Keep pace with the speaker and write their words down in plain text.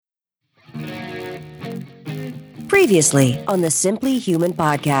Previously on the Simply Human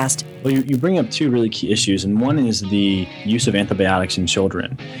podcast. Well, you bring up two really key issues, and one is the use of antibiotics in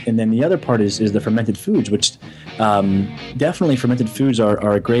children. And then the other part is the fermented foods, which definitely fermented foods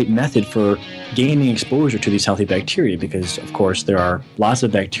are a great method for gaining exposure to these healthy bacteria because, of course, there are lots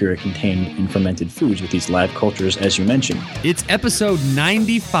of bacteria contained in fermented foods with these lab cultures, as you mentioned. It's episode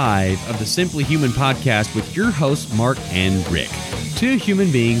 95 of the Simply Human podcast with your hosts, Mark and Rick. Two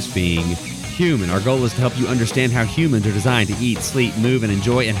human beings being human. Our goal is to help you understand how humans are designed to eat, sleep, move, and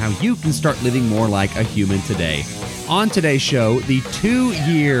enjoy, and how you can start living more like a human today. On today's show, the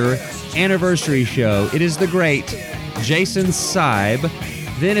 2-year anniversary show, it is the great Jason Seib.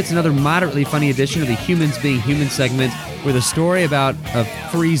 Then it's another moderately funny edition of the Humans Being Human segment with a story about a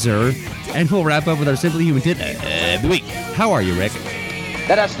freezer, and we'll wrap up with our Simply Human tip of the week. How are you, Rick?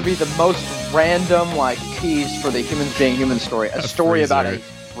 That has to be the most random, tease for the Humans Being Human story. A story freezer. About a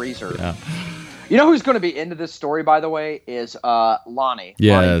freezer. Yeah. You know who's going to be into this story, by the way, is Lonnie.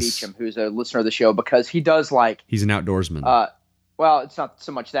 Yes. Lonnie Beecham, who's a listener of the show, because he does He's an outdoorsman. Well, it's not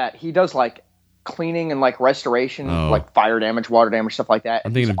so much that. He does cleaning and restoration, Oh. Fire damage, water damage, stuff like that.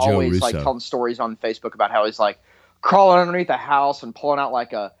 I'm thinking he's of Joe always Russo. telling stories on Facebook about how he's crawling underneath the house and pulling out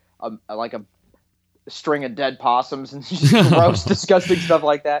a string of dead possums and just gross, disgusting stuff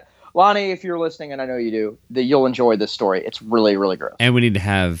like that. Lonnie, if you're listening, and I know you do, that you'll enjoy this story. It's really, really gross. And we need to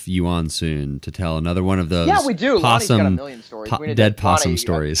have you on soon to tell another one of those. Yeah, we do. Lonnie's got a million stories. Dead possum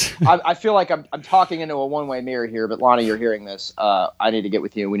stories. I feel like I'm talking into a one-way mirror here, but Lonnie, you're hearing this. I need to get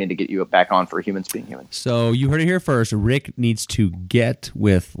with you. We need to get you back on for Humans Being Human. So you heard it here first. Rick needs to get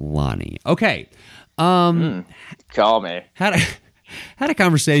with Lonnie. Okay. Call me. Had a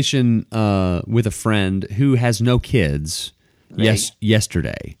conversation with a friend who has no kids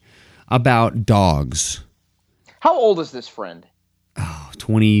yesterday about dogs. How old is this friend?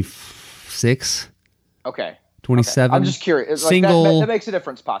 26? Okay. 27? Okay. I'm just curious. Single. That makes a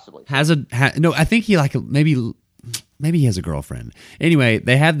difference, possibly. No, I think he maybe he has a girlfriend. Anyway,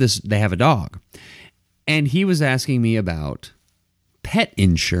 they have a dog. And he was asking me about pet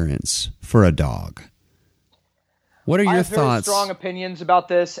insurance for a dog. What are your thoughts? I have very strong opinions about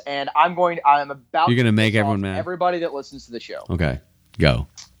this, and I'm about You're going to make piss everyone off mad? everybody that listens to the show. Okay, go.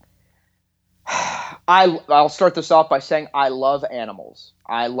 I'll start this off by saying I love animals.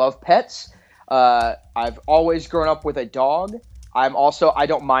 I love pets. I've always grown up with a dog. I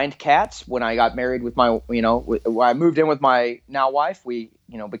don't mind cats. When I got married with when I moved in with my now wife, we,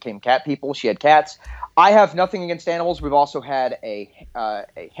 became cat people. She had cats. I have nothing against animals. We've also had a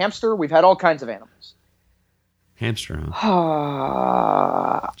hamster. We've had all kinds of animals. Hamster,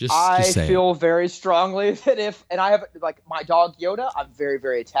 huh? I feel very strongly that I have my dog Yoda, I'm very,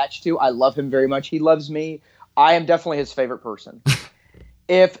 very attached to. I love him very much. He loves me. I am definitely his favorite person.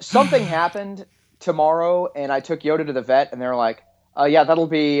 If something happened tomorrow and I took Yoda to the vet and they're like, yeah, that'll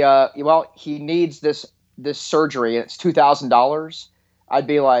be, he needs this surgery and it's $2,000. I'd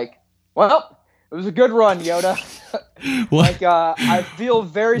be like, well, it was a good run, Yoda. I feel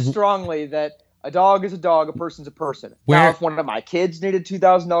very strongly that a dog is a dog, a person's a person. Now, if one of my kids needed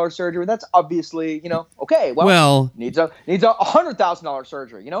 $2,000 surgery, that's obviously, okay. Well, needs a $100,000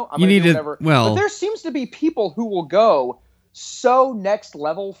 surgery. I'm going to do whatever. But there seems to be people who will go so next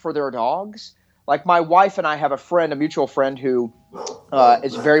level for their dogs. Like my wife and I have a mutual friend who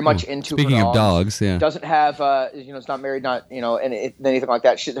is very much into. Speaking her of dogs, yeah, doesn't have, is not married, anything like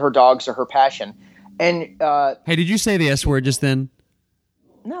that. Her dogs are her passion. And hey, did you say the S word just then?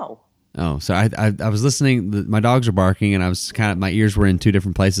 No. Oh, so I was listening. My dogs are barking, and I was my ears were in two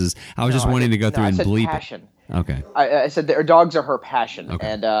different places. I was wanting to go through and bleep passion. It. Okay. I said that her dogs are her passion,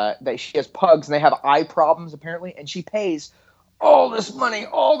 and she has pugs, and they have eye problems apparently, and she pays all this money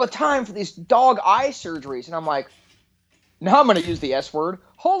all the time for these dog eye surgeries, and I'm like, now I'm going to use the S word.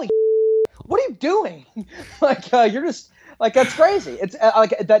 Holy, what are you doing? You're just that's crazy. It's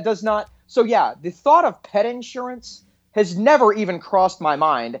that does not. So yeah, the thought of pet insurance has never even crossed my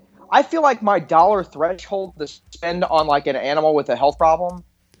mind. I feel like my dollar threshold to spend on an animal with a health problem.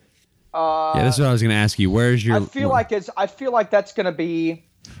 Yeah, that's what I was going to ask you. Where's your? I feel like that's going to be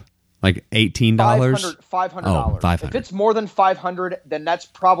 $18. $500. Oh, $500. If it's more than $500, then that's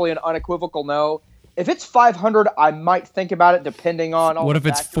probably an unequivocal no. If it's $500, I might think about it, depending on all. What if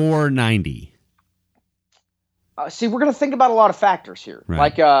it's $490? See, we're going to think about a lot of factors here.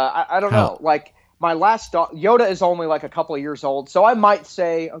 Right. I don't know. My last dog, Yoda, is only a couple of years old, so I might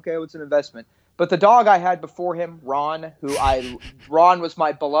say, okay, what's an investment? But the dog I had before him, Ron was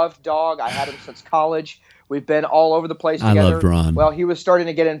my beloved dog. I had him since college. We've been all over the place together. I loved Ron. Well, he was starting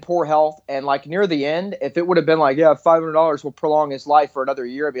to get in poor health, and near the end, if it would have been $500 will prolong his life for another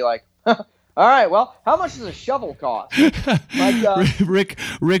year, I'd be like, All right, well, how much does a shovel cost? Like,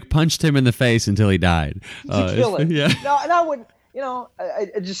 Rick punched him in the face until he died. To kill him. Yeah. No, and I wouldn't.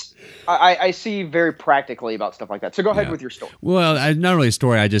 I see very practically about stuff like that. So go ahead with your story. Well, not really a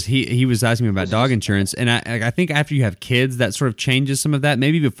story. He was asking me about dog insurance, and I think after you have kids, that sort of changes some of that.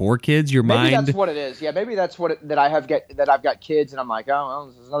 Maybe before kids, your mind. Maybe that's what it is. Yeah, maybe that's that I've got kids, and I'm like, oh, well,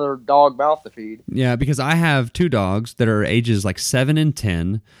 this is another dog mouth to feed. Yeah, because I have 2 dogs that are ages like 7 and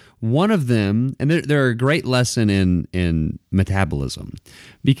 10. One of them, and they're a great lesson in metabolism,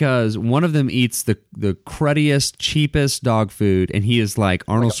 because one of them eats the cruddiest, cheapest dog food, and he is like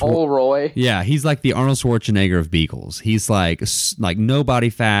Arnold Old Roy. Yeah, he's like the Arnold Schwarzenegger of beagles. He's like no body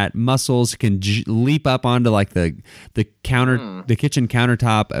fat, muscles, can leap up onto like the kitchen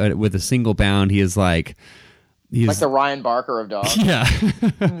countertop with a single bound. He is like. He's like the Ryan Barker of dogs. Yeah,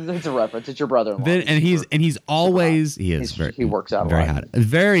 it's a reference. It's your brother-in-law. He's always he works out very a lot. hot.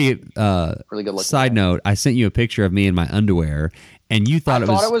 Very really good looking. Side note: I sent you a picture of me in my underwear, and you thought it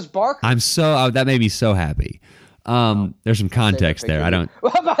was Barker. That made me so happy. There's some context there. I don't.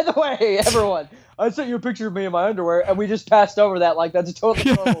 Well, by the way, everyone, I sent you a picture of me in my underwear, and we just passed over that like that's a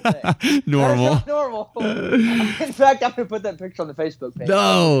totally normal thing. Normal. That is not normal. In fact, I'm going to put that picture on the Facebook page.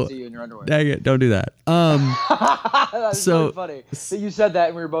 No. See you in your underwear. Dang it! Don't do that. That's really funny that you said that,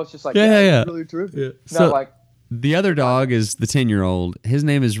 and we were both just like, yeah. It's really true. Yeah. No, like. The other dog is the 10-year-old. His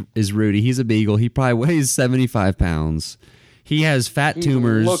name is Rudy. He's a beagle. He probably weighs 75 pounds. He has fat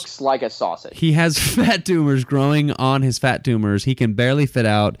tumors. He looks like a sausage. He has fat tumors growing on his fat tumors. He can barely fit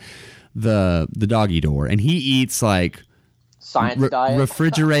out the doggy door, and he eats like science diet,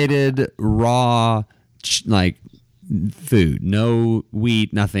 refrigerated raw like food, no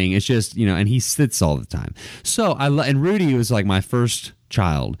wheat, nothing. It's just and he sits all the time. So and Rudy was like my first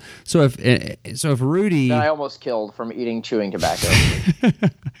child. So if Rudy, that I almost killed from eating chewing tobacco.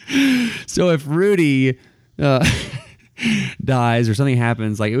 So if Rudy dies or something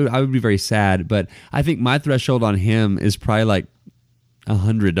happens, like I would be very sad. But I think my threshold on him is probably like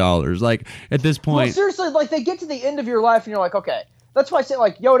 $100. Like at this point, well, seriously, like they get to the end of your life and you're like, okay, that's why I say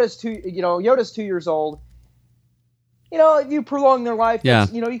like Yoda's 2 years old. If you prolong their life,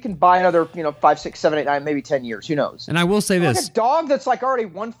 you can buy another 5, 6, 7, 8, 9, maybe 10 years. Who knows? And I will say this: like a dog that's like already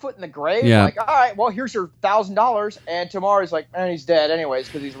 1 foot in the grave. Yeah. Like, all right, well, here's your $1,000, and tomorrow he's like, man, he's dead anyways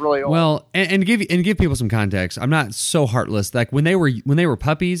because he's really old. Well, and give people some context. I'm not so heartless. Like when they were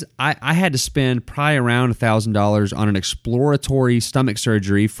puppies, I had to spend probably around $1,000 on an exploratory stomach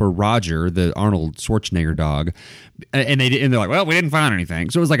surgery for Roger, the Arnold Schwarzenegger dog. And they're like, well, we didn't find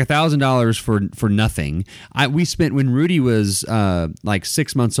anything. So it was like $1,000 for nothing. We spent when Rudy was like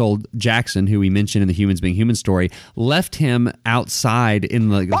 6 months old. Jackson, who we mentioned in the Humans Being Human story, left him outside in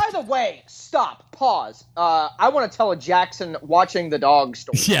the. By the way, stop, pause. I want to tell a Jackson watching the dog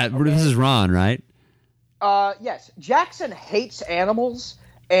story. Yeah, okay? This is Ron, right? Yes, Jackson hates animals.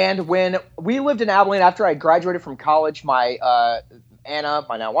 And when we lived in Abilene after I graduated from college, my Anna,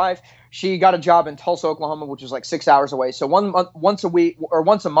 my now wife, she got a job in Tulsa, Oklahoma, which is like 6 hours away. So once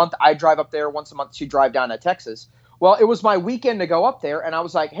a month, I drive up there. Once a month, she'd drive down to Texas. Well, it was my weekend to go up there, and I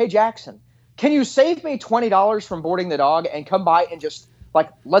was like, hey, Jackson, can you save me $20 from boarding the dog and come by and just like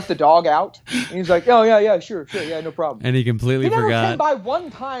let the dog out? And he's like, oh yeah, sure, yeah, no problem. And he completely forgot. He never came by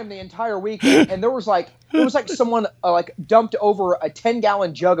one time the entire weekend, and there was like someone like dumped over a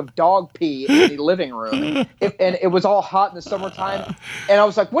 10-gallon jug of dog pee in the living room, and it was all hot in the summertime. And I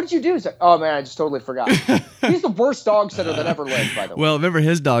was like, "What did you do?" He's like, "Oh man, I just totally forgot." He's the worst dog sitter that ever lived, by the way. Well, remember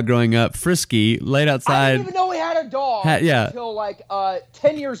his dog growing up, Frisky, laid outside. I didn't even know he had a dog until like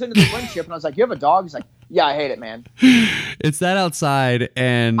 10 years into the friendship, and I was like, "You have a dog?" He's like, "Yeah, I hate it, man." It's that outside,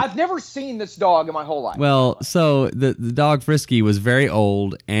 and I've never seen this dog in my whole life. Well, so the dog Frisky was very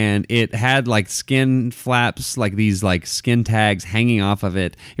old, and it had like skin flaps, like these like skin tags hanging off of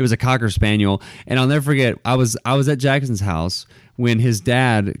it. It was a Cocker Spaniel, and I'll never forget. I was at Jackson's house when his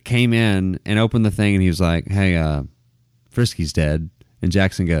dad came in and opened the thing, and he was like, "Hey, Frisky's dead," and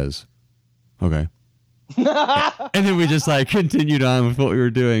Jackson goes, "Okay." And then we just like continued on with what we were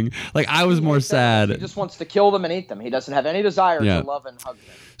doing. Like I was more sad. He just wants to kill them and eat them. He doesn't have any desire to love and hug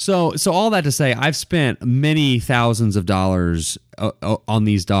them. So all that to say, I've spent many thousands of dollars on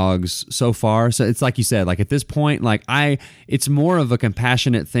these dogs so far. So it's like you said, like at this point, like it's more of a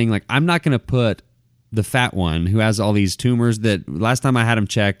compassionate thing. Like I'm not going to put the fat one who has all these tumors that last time I had him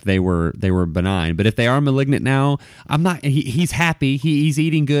checked, they were benign. But if they are malignant now, I'm not. He's happy. He's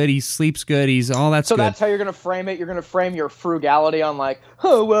eating good. He sleeps good. He's all that. So good. That's how you're going to frame it. You're going to frame your frugality on like,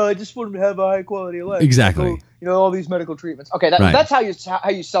 oh well, I just want him to have a high quality life. Exactly. So, all these medical treatments. Okay, that's how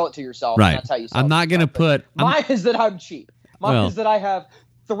you sell it to yourself. Right. And that's how you sell I'm not going to put. Mine is that I'm cheap. Mine is that I have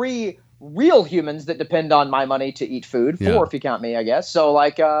 3 real humans that depend on my money to eat food. 4 if you count me, I guess. So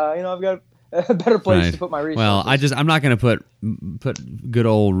like, I've got a better place to put my resources. Well, I'm not going to put good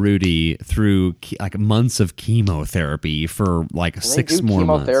old Rudy through like months of chemotherapy for like 6 more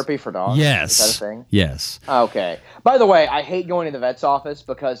months. Chemotherapy for dogs? Yes. Is that a thing? Yes. Okay. By the way, I hate going to the vet's office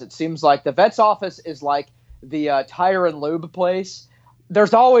because it seems like the vet's office is like the tire and lube place.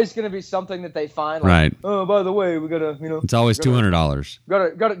 There's always going to be something that they find. Like, right. Oh, by the way, we gotta, it's always $200.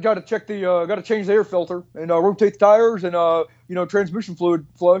 Gotta check gotta change the air filter and rotate the tires and transmission fluid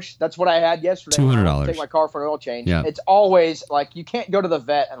flush. That's what I had yesterday. $200. Take my car for an oil change. Yeah. It's always like you can't go to the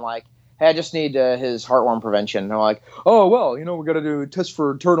vet and like, hey, I just need his heartworm prevention. And they're like, oh well, we got to do a test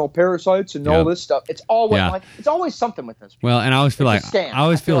for internal parasites and all this stuff. It's always it's always something with this. Well, and I always feel it's like a scam. I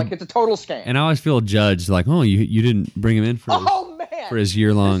always feel like it's a total scam. And I always feel judged, like, oh, you didn't bring him in for for his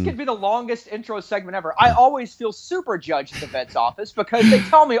year-long. This could be the longest intro segment ever. I always feel super judged at the vet's office because they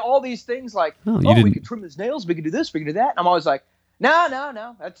tell me all these things like, we could trim his nails, we could do this, we could do that. And I'm always like,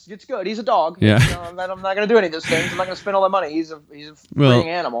 no, it's good. He's a dog. Yeah. I'm not going to do any of those things. I'm not going to spend all that money. He's a freeing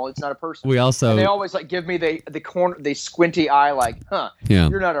animal. It's not a person. And they always like give me the squinty eye, like,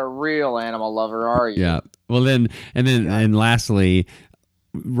 you're not a real animal lover, are you? Yeah. Well, and lastly,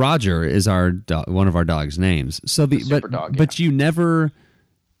 Roger is one of our dog's names. So but you never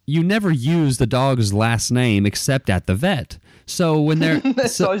use the dog's last name except at the vet. So when they're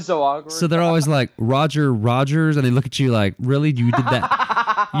always so awkward. So they're always like Roger Rogers, and they look at you like, really? You did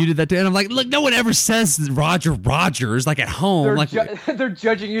that? You did that too? And I'm like, look, no one ever says Roger Rogers like at home. They're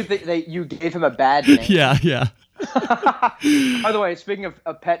judging you. You gave him a bad name. Yeah. By the way, speaking of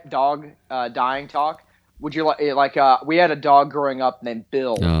a pet dog dying talk. Would you like we had a dog growing up named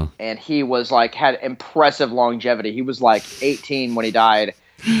Bill, and he was like had impressive longevity. He was like 18 when he died.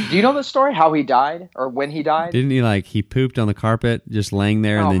 Do you know the story? How he died or when he died? Didn't he puoped on the carpet, just laying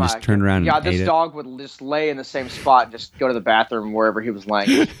there, and then just turned around and ate it? Yeah, this dog would just lay in the same spot and just go to the bathroom wherever he was laying.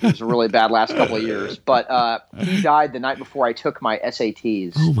 It was a really bad last couple of years. But he died the night before I took my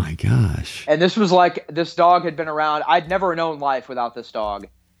SATs. Oh my gosh! And this was like this dog had been around. I'd never known life without this dog.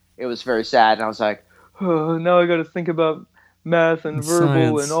 It was very sad, and I was like, oh, now I got to think about math and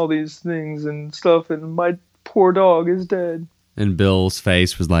verbal and all these things and stuff, and my poor dog is dead. And Bill's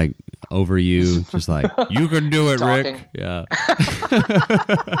face was like over you, just like, you can do it, talking. Rick. Yeah.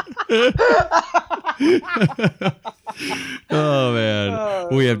 Oh,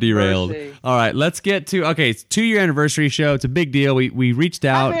 man. We have derailed. Mercy. All right, let's get to, it's 2-year anniversary show. It's a big deal. We reached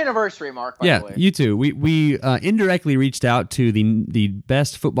out. Happy anniversary, Mark, by the way. You too. We indirectly reached out to the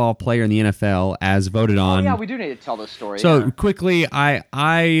best football player in the NFL as voted on. Oh, yeah, we do need to tell this story. So quickly,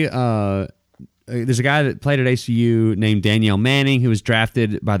 there's a guy that played at ACU named Danielle Manning who was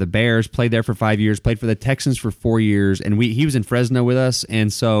drafted by the Bears, played there for 5 years, played for the Texans for 4 years, and he was in Fresno with us,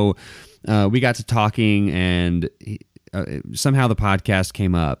 and so we got to talking, and somehow the podcast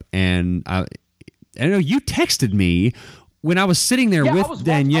came up, and I know you texted me when I was sitting there with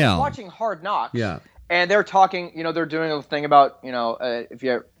Danielle. I was watching Hard Knocks, and they're talking, they're doing a thing about,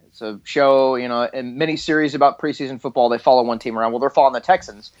 it's a show, a mini series about preseason football. They follow one team around. Well, they're following the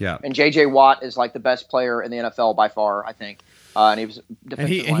Texans. Yeah. And J.J. Watt is like the best player in the NFL by far, I think. And he was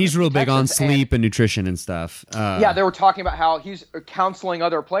he's real big on sleep and nutrition and stuff. They were talking about how he's counseling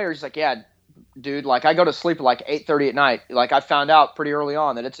other players. He's like, yeah, dude, like I go to sleep at like 8:30 at night. Like I found out pretty early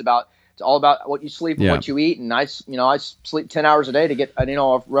on that it's all about what you sleep and what you eat. And I sleep 10 hours a day to get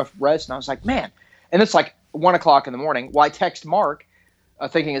a rough rest. And I was like, man. And it's like 1 o'clock in the morning. Well, I text Mark.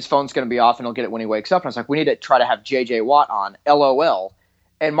 Thinking his phone's going to be off and he'll get it when he wakes up. And I was like, we need to try to have J.J. Watt on, LOL.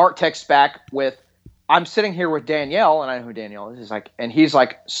 And Mark texts back with, I'm sitting here with Danielle, and I know who Danielle is. He's like, and he's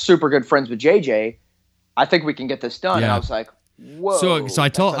like super good friends with J.J. I think we can get this done. Yeah. And I was like, whoa. So I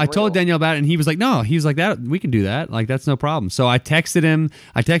told Danielle about it, and he was like, no. He was like, that we can do that. Like, that's no problem. So I texted him.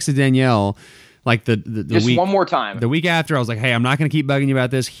 I texted Danielle. Like the just week, one more time. The week after, I was like, hey, I'm not going to keep bugging you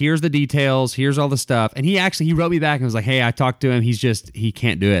about this. Here's the details. Here's all the stuff. And he wrote me back and was like, hey, I talked to him. He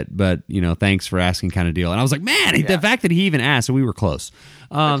can't do it. But, thanks for asking kind of deal. And I was like, man, the fact that he even asked, so we were close.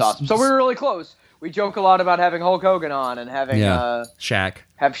 That's awesome. So we were really close. We joke a lot about having Hulk Hogan on and having Shaq.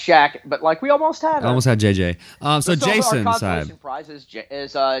 Have Shaq, but like we almost had him. Almost had JJ. So Jason our Seib. Prize is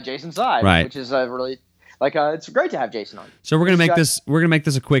Jason Seib, right. Which is really it's great to have Jason on. So we're gonna make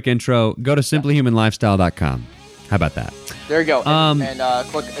this a quick intro. Go to simplyhumanlifestyle.com. How about that? There you go. And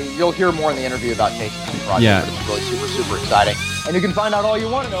click. You'll hear more in the interview about Jason's project. Yeah. But it's really super, super exciting. And you can find out all you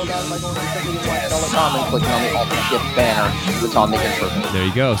want to know about it by going to simplyhumanlifestyle.com and clicking on the AltShift banner that's on the intro. There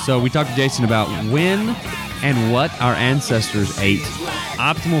you go. So we talked to Jason about when and what our ancestors ate,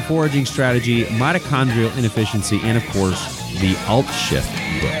 optimal foraging strategy, mitochondrial inefficiency, and of course, the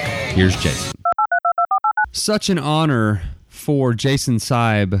AltShift book. Here's Jason. Such an honor for Jason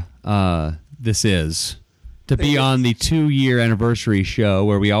Seib, this is, to be on the 2-year anniversary show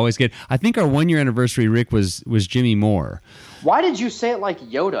where we always get, I think our 1-year anniversary, Rick, was Jimmy Moore. Why did you say it like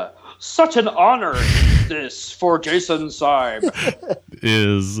Yoda? Such an honor is this for Jason Seib.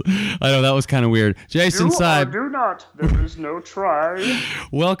 I know, that was kind of weird. Jason Seib. Do not. There is no try.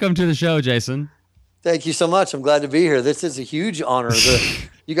 Welcome to the show, Jason. Thank you so much. I'm glad to be here. This is a huge honor.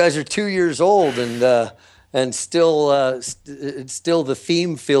 You guys are 2 years old, and still the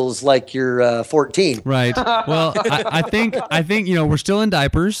theme feels like you're 14. Right. Well, I think we're still in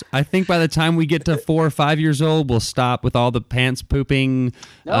diapers. I think by the time we get to 4 or 5 years old, we'll stop with all the pants pooping.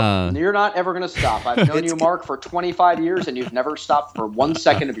 Nope, you're not ever going to stop. I've known you, Mark, for 25 years, and you've never stopped for 1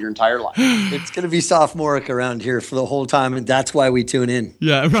 second of your entire life. It's going to be sophomoric around here for the whole time, and that's why we tune in.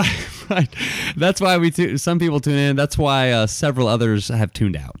 Yeah, right. That's why some people tune in. That's why several others have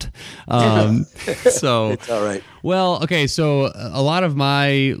tuned out. So it's all right. Well, okay, so a lot of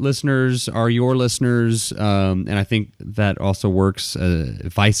my listeners are your listeners, and I think that also works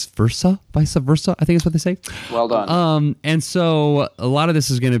vice versa, I think is what they say. Well done. And so a lot of this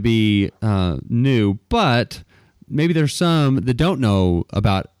is going to be new, but maybe there's some that don't know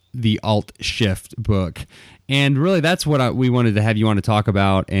about the AltShift book. And really, that's what we wanted to have you on to talk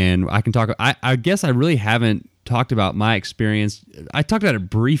about, and I can talk. I guess I really haven't talked about my experience. I talked about it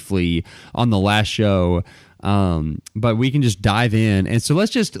briefly on the last show, but we can just dive in. And so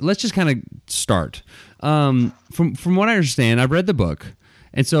let's just kind of start. From what I understand, I've read the book,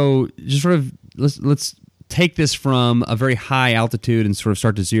 and so just sort of let's take this from a very high altitude and sort of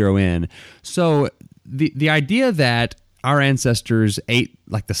start to zero in. So the idea that our ancestors ate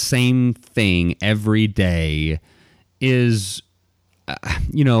like the same thing every day is,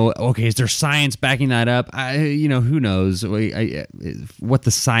 okay, is there science backing that up? Who knows what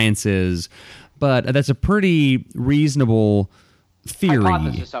the science is, but that's a pretty reasonable theory.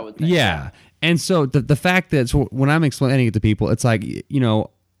 Hypothesis, I would think. Yeah. And so the fact that when I'm explaining it to people, it's like,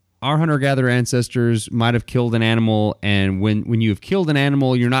 our hunter-gatherer ancestors might have killed an animal, and when you have killed an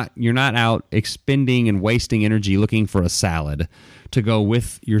animal, you're not out expending and wasting energy looking for a salad to go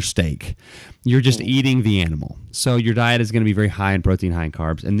with your steak. You're just eating the animal. So your diet is going to be very high in protein, high in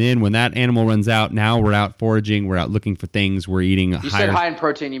carbs. And then when that animal runs out, now we're out foraging, we're out looking for things, we're eating You said high in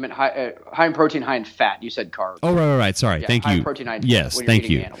protein, you meant high in protein, high in fat. You said carbs. Oh, right. Sorry. Yeah, Thank high you. In protein, high in fat. Yes, When you're thank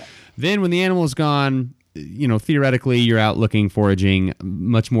eating you. the animal. Then when the animal is gone, theoretically, you're out looking, foraging,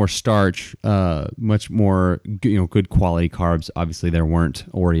 much more starch, much more good quality carbs. Obviously, there weren't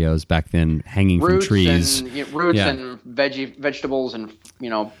Oreos back then hanging from trees. And vegetables and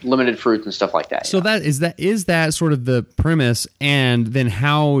limited fruits and stuff like that. So is that sort of the premise? And then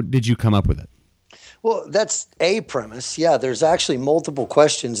how did you come up with it? Well, that's a premise. Yeah, there's actually multiple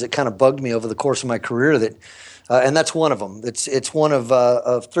questions that kind of bugged me over the course of my career and that's one of them. It's one of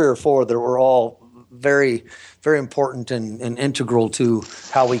 3 or 4 that were all very, very important and integral to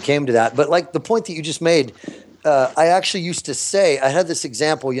how we came to that. But like the point that you just made, I actually used to say, I had this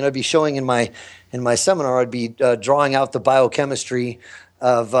example, I'd be showing in my seminar, I'd be drawing out the biochemistry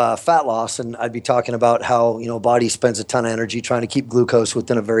of fat loss, and I'd be talking about how body spends a ton of energy trying to keep glucose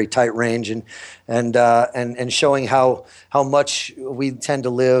within a very tight range, and showing how much we tend to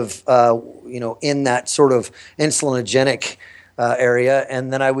live in that sort of insulinogenic area.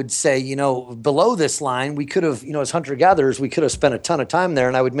 And then I would say, below this line, we could have, as hunter-gatherers, we could have spent a ton of time there.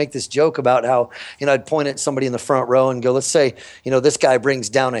 And I would make this joke about how, I'd point at somebody in the front row and go, let's say, this guy brings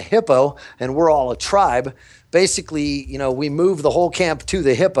down a hippo and we're all a tribe. Basically, we move the whole camp to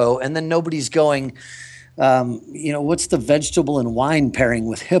the hippo, and then nobody's going, what's the vegetable and wine pairing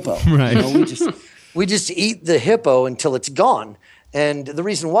with hippo? Right. We just eat the hippo until it's gone. And the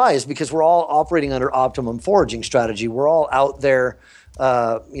reason why is because we're all operating under optimum foraging strategy. We're all out there,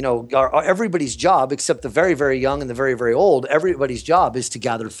 everybody's job, except the very, very young and the very, very old, everybody's job is to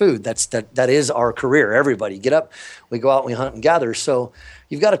gather food. That is our career. Everybody get up, we go out and we hunt and gather. So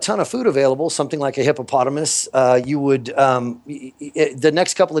you've got a ton of food available, something like a hippopotamus. The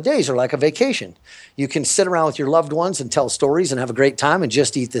next couple of days are like a vacation. You can sit around with your loved ones and tell stories and have a great time and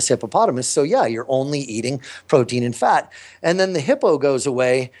just eat this hippopotamus. So yeah, you're only eating protein and fat. And then the hippo goes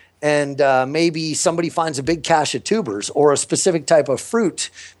away, and maybe somebody finds a big cache of tubers, or a specific type of fruit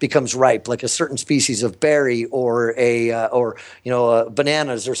becomes ripe, like a certain species of berry or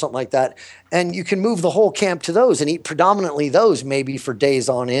bananas or something like that. And you can move the whole camp to those and eat predominantly those, maybe for days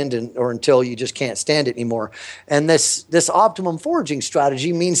on end, or until you just can't stand it anymore. And this optimum foraging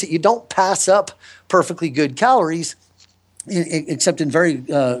strategy means that you don't pass up perfectly good calories except in very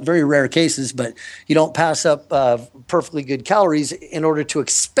rare cases, but you don't pass up perfectly good calories in order to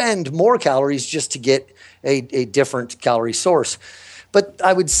expend more calories just to get a different calorie source. But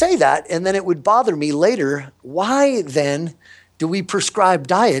I would say that, and then it would bother me later. Why then do we prescribe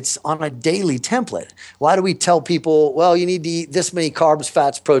diets on a daily template? Why do we tell people, well, you need to eat this many carbs,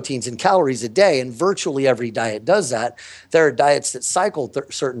 fats, proteins, and calories a day? And virtually every diet does that. There are diets that cycle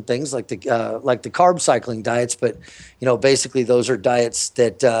certain things, like the carb cycling diets. But basically, those are diets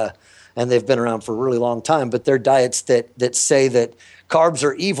that, and they've been around for a really long time. But they're diets that say that carbs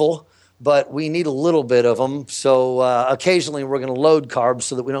are evil, but we need a little bit of them. So occasionally we're going to load carbs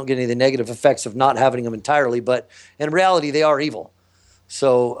so that we don't get any of the negative effects of not having them entirely. But in reality, they are evil.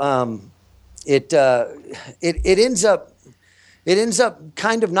 So it ends up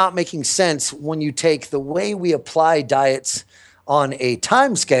kind of not making sense when you take the way we apply diets on a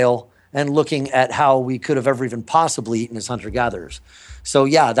time scale and looking at how we could have ever even possibly eaten as hunter-gatherers. So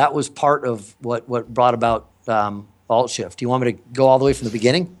yeah, that was part of what brought about AltShift. Do you want me to go all the way from the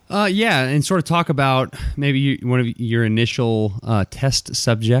beginning? Yeah, and sort of talk about maybe one of your initial test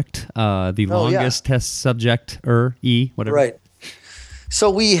subject, the longest test subject, whatever. Right.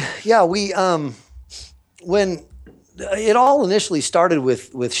 So when it all initially started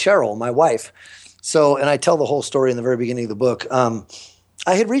with Cheryl, my wife. So, and I tell the whole story in the very beginning of the book.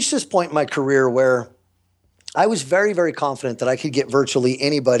 I had reached this point in my career where I was very, very confident that I could get virtually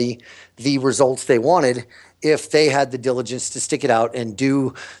anybody the results they wanted if they had the diligence to stick it out and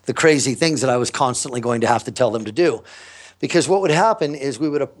do the crazy things that I was constantly going to have to tell them to do. Because what would happen is we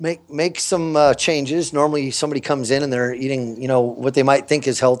would make some changes. Normally somebody comes in and they're eating, what they might think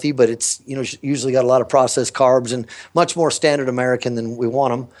is healthy, but it's, usually got a lot of processed carbs and much more standard American than we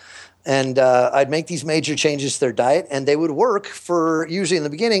want them. And I'd make these major changes to their diet, and they would work for, usually in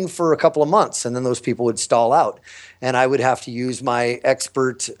the beginning, for a couple of months, and then those people would stall out. And I would have to use my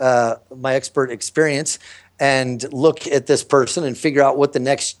expert experience and look at this person and figure out what the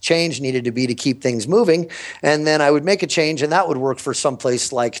next change needed to be to keep things moving. And then I would make a change, and that would work for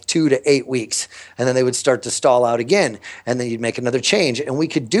someplace like 2 to 8 weeks. And then they would start to stall out again, and then you'd make another change. And we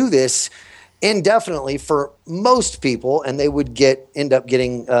could do this indefinitely for most people, and they would end up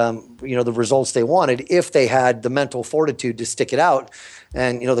getting the results they wanted if they had the mental fortitude to stick it out.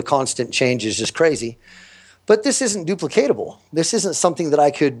 And the constant change is just crazy. But this isn't duplicatable. This isn't something that I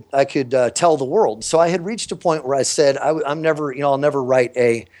could tell the world. So I had reached a point where I said, I'll never write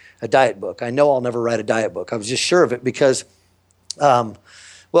a diet book. I know I'll never write a diet book. I was just sure of it because, the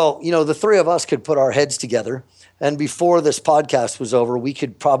three of us could put our heads together, and before this podcast was over, we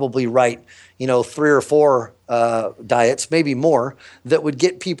could probably write, 3 or 4 diets, maybe more, that would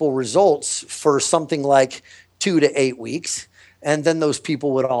get people results for something like 2 to 8 weeks. And then those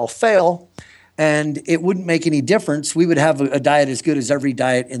people would all fail, and it wouldn't make any difference. We would have a diet as good as every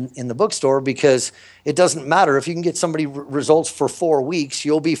diet in the bookstore, because it doesn't matter. If you can get somebody results for 4 weeks,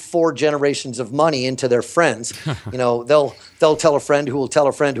 you'll be 4 generations of money into their friends. They'll tell a friend who will tell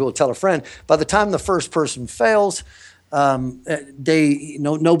a friend who will tell a friend. By the time the first person fails, you'll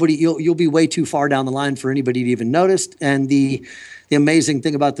be way too far down the line for anybody to even notice. And the amazing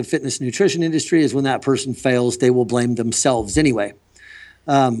thing about the fitness nutrition industry is when that person fails, they will blame themselves anyway.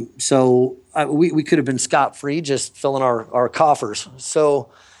 So we could have been scot-free just filling our coffers. So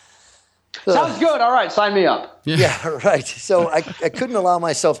sounds good. All right, sign me up. Yeah, right. So I couldn't allow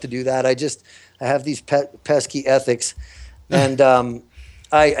myself to do that. I have these pesky ethics, and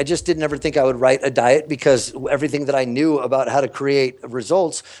I just didn't ever think I would write a diet, because everything that I knew about how to create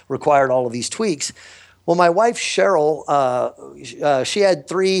results required all of these tweaks. Well, my wife, Cheryl,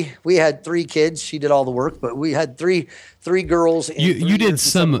 we had 3 kids. She did all the work, but we had three girls. You did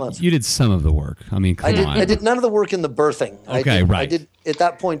some of the work. I mean, come on. I did none of the work in the birthing. Right. At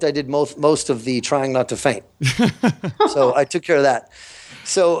that point, I did most of the trying not to faint. So I took care of that.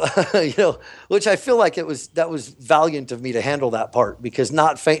 So, which I feel like that was valiant of me to handle that part, because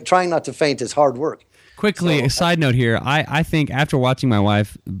trying not to faint is hard work. Quickly, a side note here. I think after watching my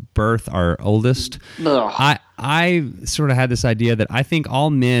wife birth our oldest, I sort of had this idea that I think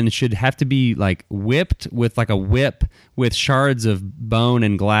all men should have to be like whipped with like a whip with shards of bone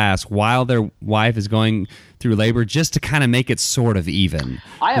and glass while their wife is going through labor, just to kind of make it sort of even.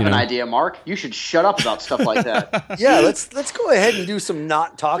 I have an idea, Mark. You should shut up about stuff like that. Yeah, let's go ahead and do some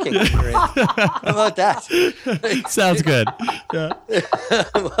not talking. How about that? Sounds good. Yeah.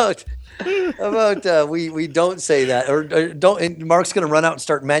 About we don't say that, or don't. And Mark's going to run out and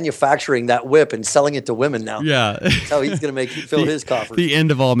start manufacturing that whip and selling it to women now. Yeah, that's how he's going to fill his coffers. The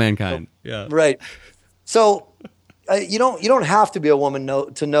end of all mankind. Yeah, right. So You don't have to be a woman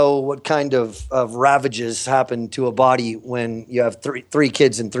to know what kind of ravages happen to a body when you have three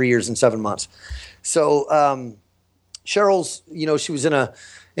kids in 3 years and 7 months. So Cheryl's, she was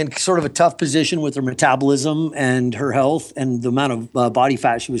in sort of a tough position with her metabolism and her health and the amount of body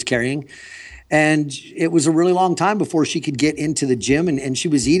fat she was carrying. And it was a really long time before she could get into the gym, and she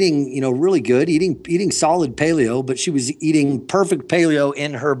was eating, really good, eating solid paleo, but she was eating perfect paleo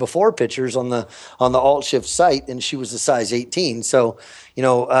in her before pictures on the AltShift site, and she was a size 18. So,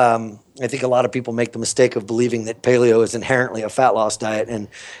 I think a lot of people make the mistake of believing that paleo is inherently a fat loss diet, and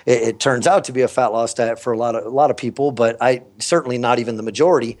it turns out to be a fat loss diet for a lot of people, but certainly not even the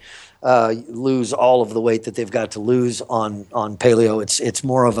majority. Lose all of the weight that they've got to lose on paleo. It's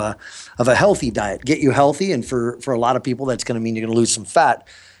more of a healthy diet. Get you healthy, and for a lot of people, that's going to mean you're going to lose some fat.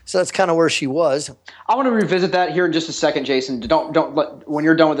 So that's kind of where she was. I want to revisit that here in just a second, Jason. When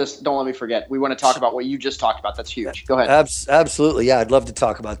you're done with this, don't let me forget. We want to talk about what you just talked about. That's huge. Go ahead. Absolutely. Yeah, I'd love to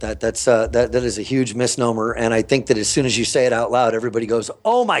talk about that. That's that is a huge misnomer, and I think that as soon as you say it out loud, everybody goes,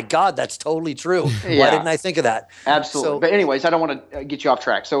 "Oh my God, that's totally true." Yeah. Why didn't I think of that? Absolutely. But anyways, I don't want to get you off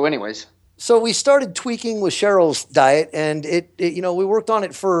track. So anyways. So we started tweaking with Cheryl's diet, and we worked on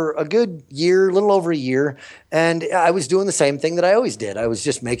it for a good year, a little over a year. And I was doing the same thing that I always did. I was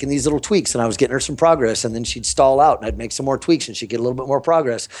just making these little tweaks, and I was getting her some progress, and then she'd stall out, and I'd make some more tweaks, and she'd get a little bit more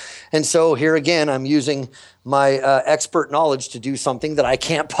progress. And so here again, I'm using my expert knowledge to do something that I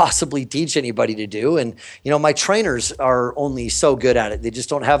can't possibly teach anybody to do. And, my trainers are only so good at it. They just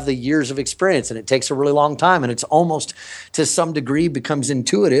don't have the years of experience, and it takes a really long time, and it's almost to some degree becomes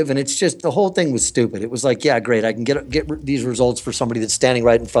intuitive. And it's just, the whole thing was stupid. It was like, yeah, great. I can get these results for somebody that's standing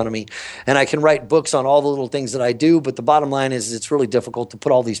right in front of me, and I can write books on all the little things that I do. But the bottom line is it's really difficult to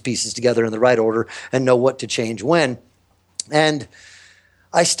put all these pieces together in the right order and know what to change when. And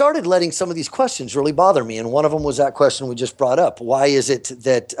I started letting some of these questions really bother me. And one of them was that question we just brought up. Why is it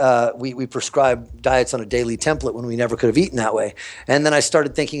that we prescribe diets on a daily template when we never could have eaten that way? And then I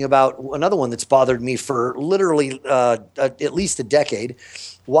started thinking about another one that's bothered me for literally at least a decade.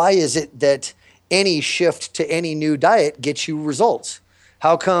 Why is it that any shift to any new diet gets you results?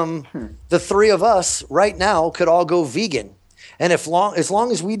 How come the three of us right now could all go vegan? And as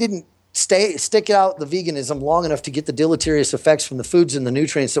long as we didn't stick out the veganism long enough to get the deleterious effects from the foods and the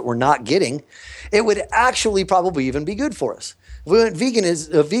nutrients that we're not getting, it would actually probably even be good for us. If we went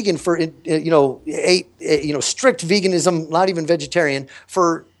vegan for strict veganism, not even vegetarian,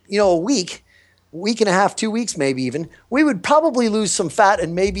 for a week and a half, 2 weeks maybe even, we would probably lose some fat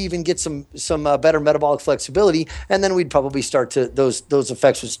and maybe even get some better metabolic flexibility, and then we'd probably start to those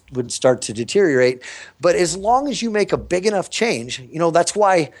effects would start to deteriorate. But as long as you make a big enough change, that's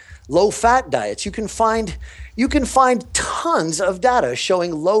why low-fat diets, you can find tons of data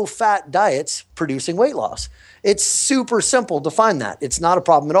showing low-fat diets producing weight loss. It's super simple to find that. It's not a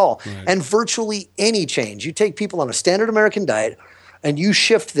problem at all. Right. And virtually any change, you take people on a standard American diet and you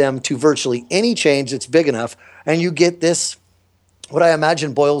shift them to virtually any change that's big enough, and you get this, what I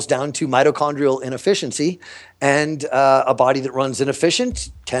imagine boils down to mitochondrial inefficiency, and a body that runs inefficient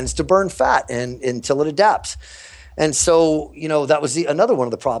tends to burn fat until it adapts. And so, that was another one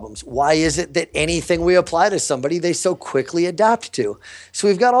of the problems. Why is it that anything we apply to somebody, they so quickly adapt to? So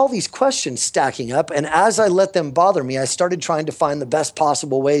we've got all these questions stacking up, and as I let them bother me, I started trying to find the best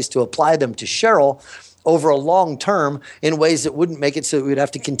possible ways to apply them to Cheryl over a long term in ways that wouldn't make it so we'd have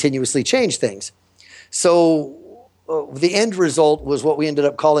to continuously change things. So the end result was what we ended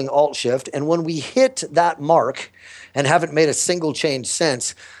up calling AltShift. And when we hit that mark and haven't made a single change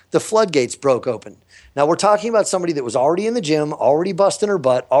since, the floodgates broke open. Now we're talking about somebody that was already in the gym, already busting her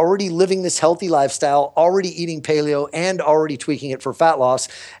butt, already living this healthy lifestyle, already eating paleo, and already tweaking it for fat loss.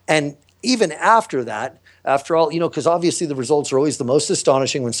 And even after that, after all, because obviously the results are always the most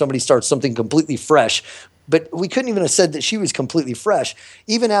astonishing when somebody starts something completely fresh. But we couldn't even have said that she was completely fresh.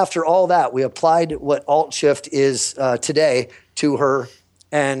 Even after all that, we applied what AltShift is today to her,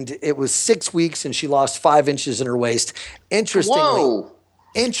 and it was 6 weeks, and she lost 5 inches in her waist.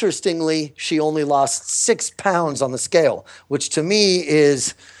 Interestingly, she only lost 6 pounds on the scale, which to me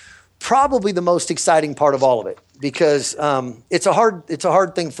is probably the most exciting part of all of it. Because it's a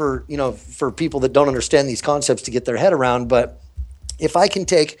hard thing for people that don't understand these concepts to get their head around. But if I can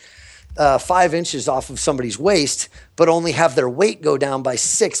take 5 inches off of somebody's waist, but only have their weight go down by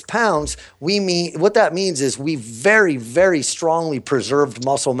 6 pounds, what that means is we very, very strongly preserved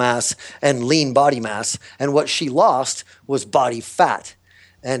muscle mass and lean body mass. And what she lost was body fat.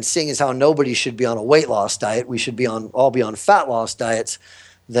 And seeing as how nobody should be on a weight loss diet, we should all be on fat loss diets.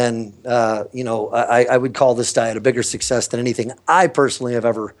 then I would call this diet a bigger success than anything I personally have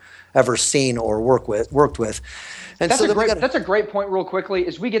ever seen or worked with. And that's a great point. Real quickly,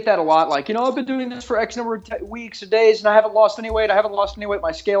 is we get that a lot. Like, I've been doing this for X number of weeks or days, and I haven't lost any weight.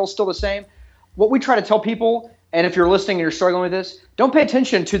 My scale's still the same. What we try to tell people, and if you're listening and you're struggling with this, don't pay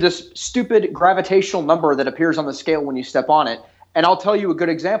attention to this stupid gravitational number that appears on the scale when you step on it. And I'll tell you a good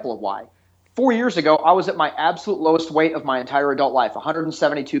example of why. 4 years ago, I was at my absolute lowest weight of my entire adult life,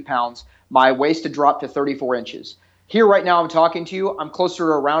 172 pounds. My waist had dropped to 34 inches. Here right now I'm talking to you, I'm closer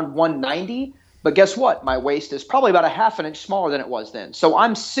to around 190, but guess what? My waist is probably about a half an inch smaller than it was then. So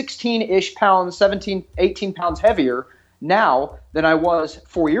I'm 16-ish pounds, 17, 18 pounds heavier now than I was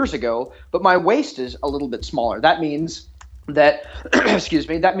 4 years ago, but my waist is a little bit smaller. That means that,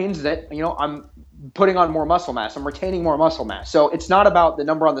 I'm putting on more muscle mass. I'm retaining more muscle mass. So it's not about the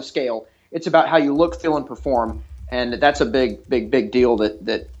number on the scale. It's about how you look, feel, and perform. And that's a big, big, big deal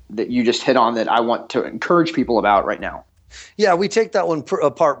that you just hit on that I want to encourage people about right now. Yeah, we take that one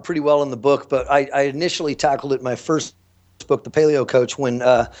apart pretty well in the book, but I initially tackled it in my first book, The Paleo Coach, when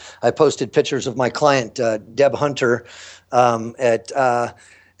I posted pictures of my client, Deb Hunter, at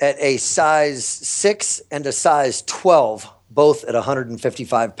a size 6 and a size 12, both at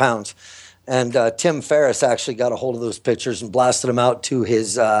 155 pounds. And Tim Ferriss actually got a hold of those pictures and blasted them out to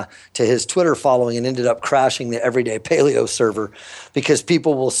his Twitter following, and ended up crashing the Everyday Paleo server, because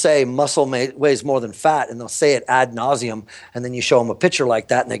people will say muscle weighs more than fat, and they'll say it ad nauseum, and then you show them a picture like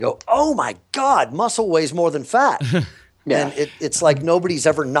that, and they go, "Oh my God, muscle weighs more than fat." Yeah. And it's like nobody's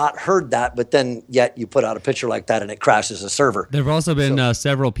ever not heard that, but then yet you put out a picture like that and it crashes a server. There have also been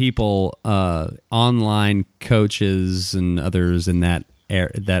several people, online coaches and others in that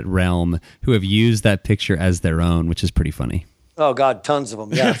realm, who have used that picture as their own, which is pretty funny. Oh God, tons of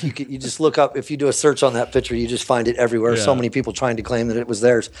them. Yeah, if you just look up, if you do a search on that picture, you just find it everywhere. Yeah. So many people trying to claim that it was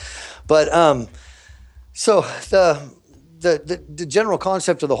theirs. But so the general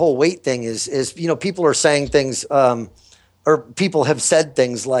concept of the whole weight thing is people are saying things, or people have said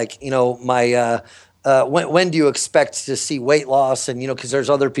things like, when do you expect to see weight loss? And, because there's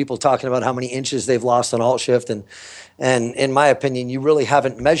other people talking about how many inches they've lost on AltShift. And in my opinion, you really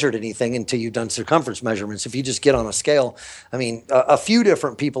haven't measured anything until you've done circumference measurements. If you just get on a scale, a few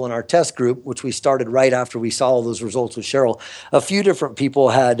different people in our test group, which we started right after we saw all those results with Cheryl, a few different people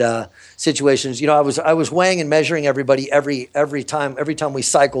had situations. I was weighing and measuring everybody every time we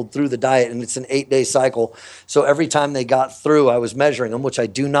cycled through the diet, and it's an 8-day cycle. So every time they got through, I was measuring them, which I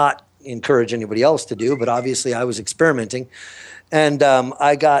do not encourage anybody else to do, but obviously I was experimenting. And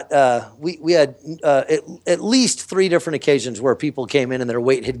I got we had at least 3 different occasions where people came in and their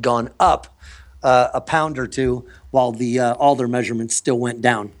weight had gone up a pound or two, while all their measurements still went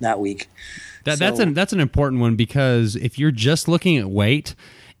down that week. That's an important one, because if you're just looking at weight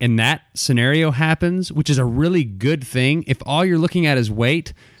and that scenario happens, which is a really good thing, if all you're looking at is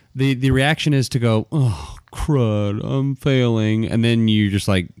weight, the reaction is to go, "Oh crud, I'm failing," and then you just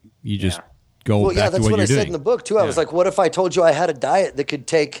go back to what you're doing. Yeah, that's what I said in the book too. I was like, what if I told you I had a diet that could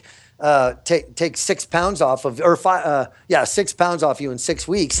take 6 pounds off of, or 6 pounds off you in 6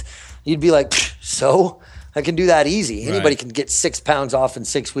 weeks? You'd be like, so I can do that easy. Right. Anybody can get 6 pounds off in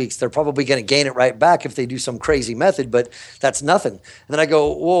 6 weeks. They're probably going to gain it right back if they do some crazy method, but that's nothing. And then I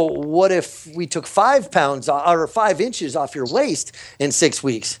go, well, what if we took 5 pounds or 5 inches off your waist in 6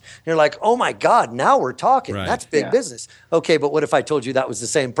 weeks? And you're like, oh my God, now we're talking. Right. That's big business. Okay, but what if I told you that was the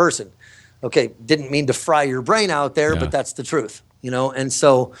same person? Okay, didn't mean to fry your brain out there, but that's the truth, And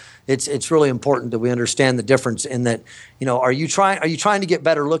so it's really important that we understand the difference in that, are you trying to get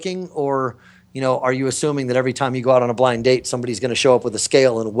better looking, or are you assuming that every time you go out on a blind date, somebody's going to show up with a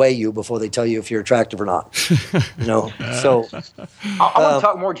scale and weigh you before they tell you if you're attractive or not? So I want to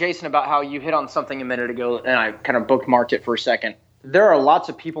talk more, Jason, about how you hit on something a minute ago, and I kind of bookmarked it for a second. There are lots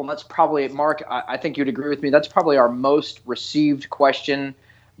of people, and that's probably, Mark, I think you'd agree with me, that's probably our most received question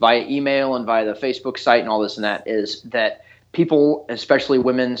via email and via the Facebook site and all this and that, is that people, especially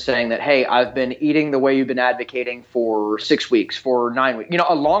women, saying that, hey, I've been eating the way you've been advocating for 6 weeks, for 9 weeks,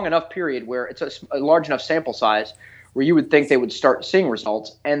 a long enough period where it's a large enough sample size where you would think they would start seeing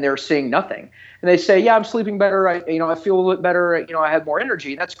results, and they're seeing nothing. And they say, yeah, I'm sleeping better. I feel a little bit better. I have more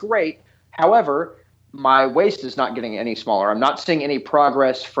energy. That's great. However, my waist is not getting any smaller. I'm not seeing any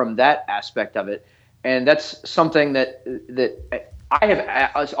progress from that aspect of it. And that's something that I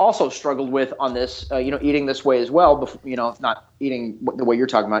have also struggled with on this, eating this way as well. Not eating the way you're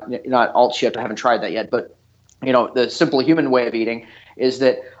talking about, not AltShift. I haven't tried that yet, but the simple human way of eating is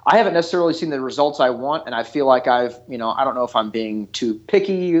that I haven't necessarily seen the results I want, and I feel like I don't know if I'm being too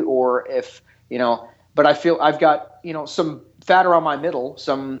picky or if but I feel I've got some fat around my middle,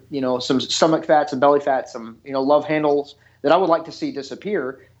 some stomach fat, some belly fat, some love handles that I would like to see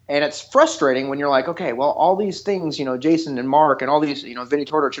disappear. And it's frustrating when you're like, okay, well, all these things, Jason and Mark and all these, Vinny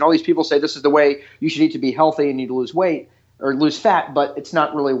Tortorich and all these people say this is the way you should eat to be healthy and need to lose weight or lose fat, but it's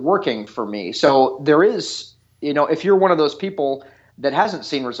not really working for me. So there is, if you're one of those people that hasn't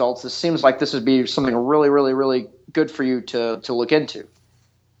seen results, this seems like this would be something really, really, really good for you to look into.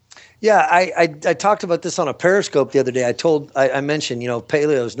 Yeah, I talked about this on a Periscope the other day. I mentioned,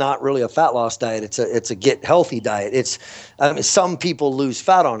 paleo is not really a fat loss diet. It's a get healthy diet. It's some people lose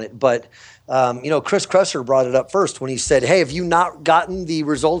fat on it, but Chris Kresser brought it up first when he said, "Hey, have you not gotten the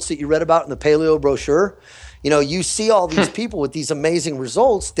results that you read about in the paleo brochure? You see all these people with these amazing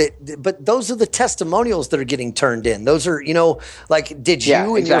results but those are the testimonials that are getting turned in. Those are, like, did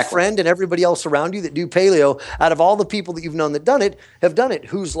you and your friend and everybody else around you that do paleo, out of all the people that you've known that have done it,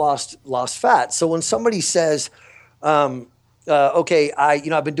 who's lost fat? So when somebody says, okay,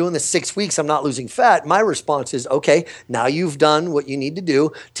 I've been doing this 6 weeks, I'm not losing fat, my response is, okay, now you've done what you need to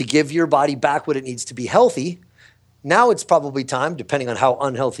do to give your body back what it needs to be healthy. Now it's probably time, depending on how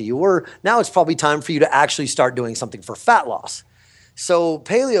unhealthy you were, now it's probably time for you to actually start doing something for fat loss." So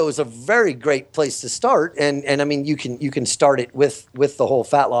paleo is a very great place to start. And I mean, you can start it with the whole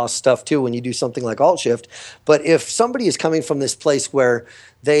fat loss stuff too when you do something like AltShift. But if somebody is coming from this place where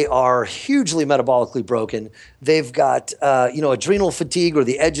they are hugely metabolically broken, they've got adrenal fatigue or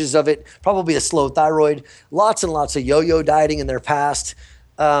the edges of it, probably a slow thyroid, lots and lots of yo-yo dieting in their past,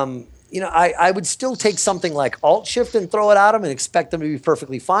 I would still take something like AltShift and throw it at them and expect them to be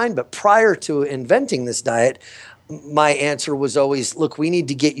perfectly fine. But prior to inventing this diet, my answer was always, look, we need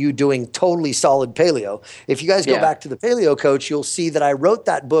to get you doing totally solid paleo. If you guys go back to the Paleo Coach, you'll see that I wrote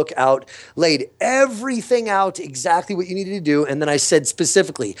that book out, laid everything out, exactly what you needed to do. And then I said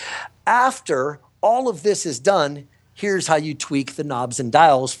specifically, after all of this is done, here's how you tweak the knobs and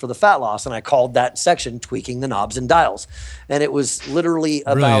dials for the fat loss. And I called that section Tweaking the Knobs and Dials. And it was literally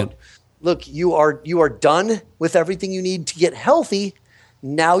about, look, you are done with everything you need to get healthy.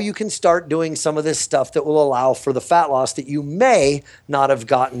 Now you can start doing some of this stuff that will allow for the fat loss that you may not have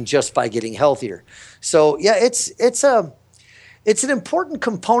gotten just by getting healthier. So yeah, it's an important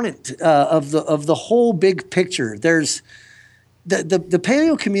component of the whole big picture. There's the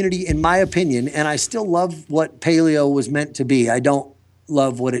paleo community, in my opinion, and I still love what paleo was meant to be. I don't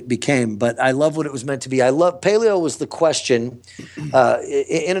love what it became, but I love what it was meant to be. Paleo was the question.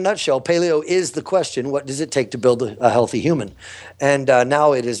 In a nutshell, paleo is the question: what does it take to build a healthy human? And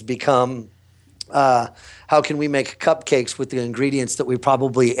now it has become, how can we make cupcakes with the ingredients that we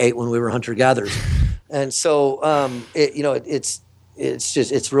probably ate when we were hunter-gatherers? And so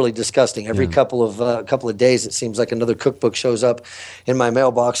it's really disgusting. Every couple of days, it seems like another cookbook shows up in my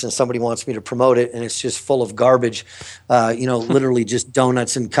mailbox, and somebody wants me to promote it, and it's just full of garbage. Literally just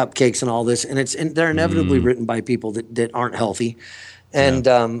donuts and cupcakes and all this, and they're inevitably written by people that aren't healthy. And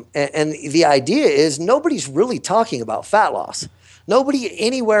and the idea is nobody's really talking about fat loss. Nobody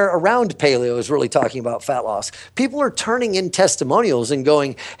anywhere around paleo is really talking about fat loss. People are turning in testimonials and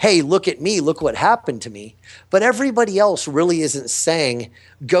going, "Hey, look at me, look what happened to me." But everybody else really isn't saying,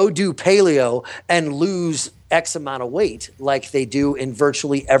 "Go do paleo and lose X amount of weight," like they do in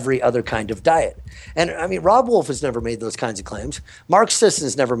virtually every other kind of diet. And I mean, Rob Wolf has never made those kinds of claims. Mark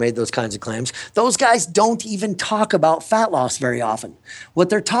Sisson's never made those kinds of claims. Those guys don't even talk about fat loss very often. What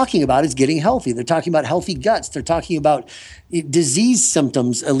they're talking about is getting healthy. They're talking about healthy guts. They're talking about disease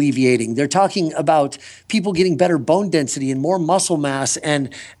symptoms alleviating. They're talking about people getting better bone density and more muscle mass. And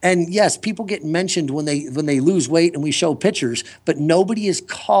yes, people get mentioned when they lose weight and we show pictures, but nobody is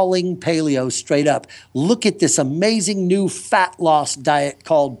calling paleo straight up. Look at this amazing new fat loss diet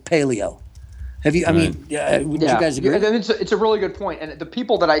called paleo. Have you? I mean, would you guys agree? It's a really good point. And the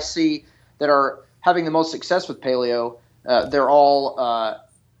people that I see that are having the most success with paleo, they're all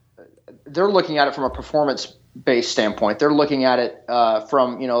they're looking at it from a performance-based standpoint. They're looking at it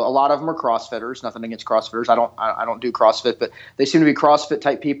from a lot of them are CrossFitters. Nothing against CrossFitters. I don't do CrossFit, but they seem to be CrossFit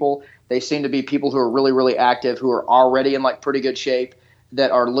type people. They seem to be people who are really, really active, who are already in like pretty good shape, that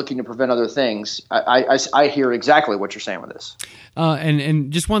are looking to prevent other things. I hear exactly what you're saying with this.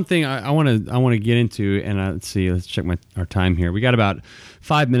 And just one thing I want to get into, and let's check our time here. We got about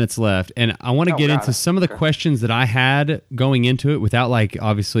 5 minutes left, and I want to get into some of the questions that I had going into it without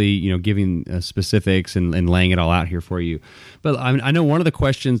obviously giving specifics and laying it all out here for you. But I know one of the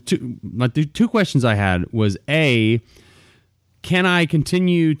questions, two questions I had was A, can I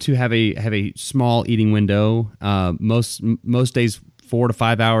continue to have a small eating window? Most days 4 to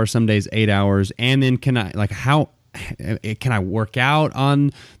 5 hours, some days 8 hours, and then can I can I work out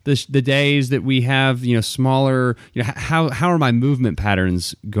on the days that we have, smaller, how are my movement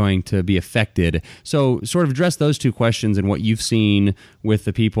patterns going to be affected? So sort of address those two questions and what you've seen with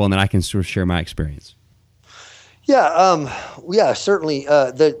the people, and then I can sort of share my experience. Yeah, certainly.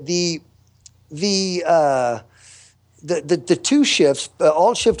 The two shifts,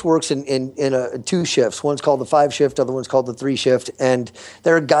 AltShift works in two shifts. One's called the 5 shift, other one's called the 3 shift, and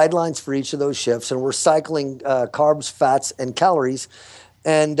there are guidelines for each of those shifts. And we're cycling carbs, fats, and calories,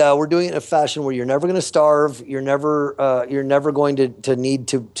 and we're doing it in a fashion where you're never going to starve. You're never going to need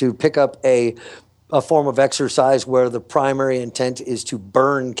to pick up a form of exercise where the primary intent is to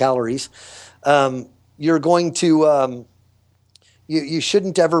burn calories. You're going to You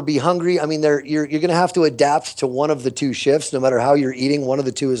shouldn't ever be hungry. I mean, you're going to have to adapt to one of the two shifts. No matter how you're eating, one of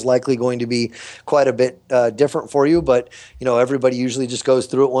the two is likely going to be quite a bit different for you. But, everybody usually just goes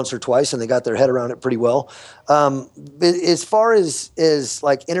through it once or twice, and they got their head around it pretty well. As far as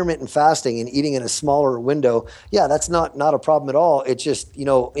like intermittent fasting and eating in a smaller window, yeah, that's not a problem at all. It's just,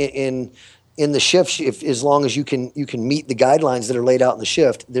 in the shift, as long as you can meet the guidelines that are laid out in the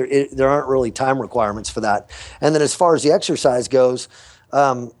shift, there aren't really time requirements for that. And then as far as the exercise goes,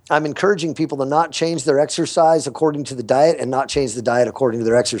 I'm encouraging people to not change their exercise according to the diet and not change the diet according to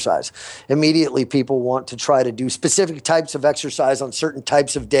their exercise. Immediately, people want to try to do specific types of exercise on certain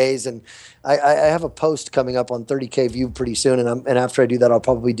types of days. And I have a post coming up on 30K View pretty soon, and after I do that, I'll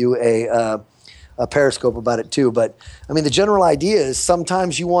probably do a Periscope about it too. But I mean, the general idea is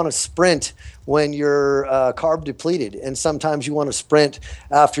sometimes you want to sprint when you're carb depleted, and sometimes you want to sprint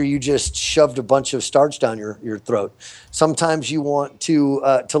after you just shoved a bunch of starch down your throat. Sometimes you want to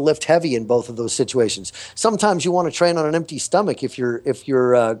lift heavy in both of those situations. Sometimes you want to train on an empty stomach if your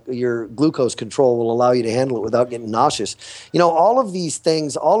glucose control will allow you to handle it without getting nauseous. All of these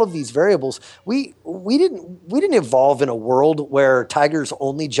things, all of these variables, we didn't evolve in a world where tigers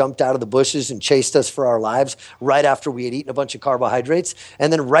only jumped out of the bushes and chased us for our lives right after we had eaten a bunch of carbohydrates,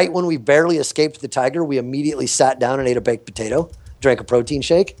 and then right when we barely escaped the tiger, we immediately sat down and ate a baked potato, drank a protein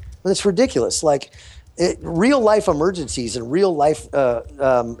shake. And it's ridiculous. Like real life emergencies and real life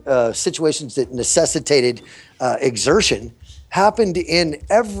situations that necessitated exertion happened in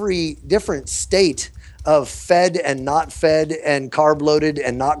every different state of fed and not fed and carb loaded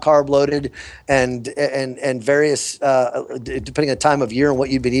and not carb loaded and various, depending on the time of year and what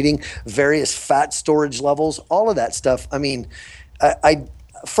you've been eating, various fat storage levels, all of that stuff. I mean,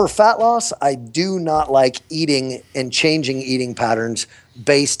 for fat loss, I do not like eating and changing eating patterns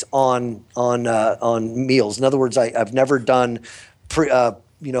based on meals. In other words, I've never done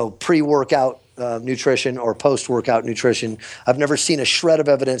pre-workout nutrition or post-workout nutrition. I've never seen a shred of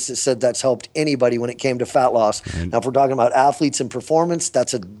evidence that said that's helped anybody when it came to fat loss. Now, if we're talking about athletes and performance,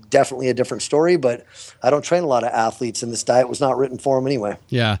 that's definitely a different story, but I don't train a lot of athletes, and this diet was not written for them anyway.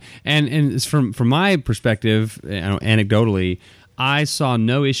 Yeah, and it's from my perspective, anecdotally, I saw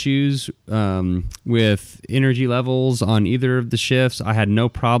no issues with energy levels on either of the shifts. I had no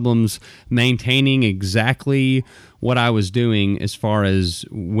problems maintaining exactly what I was doing as far as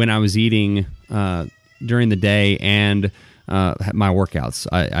when I was eating during the day and my workouts.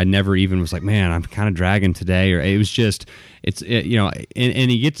 I never even was like, man, I'm kind of dragging today, or it was just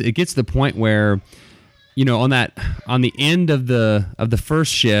and it gets to the point where on the end of the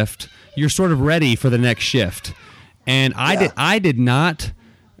first shift, you're sort of ready for the next shift. And I did not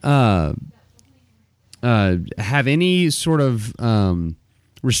have any sort of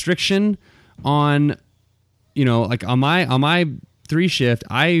restriction on, like on my 3 shift,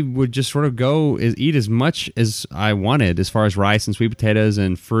 I would just sort of eat as much as I wanted as far as rice and sweet potatoes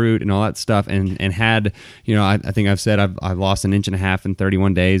and fruit and all that stuff, and had, I think I've said I've lost 1.5 inches in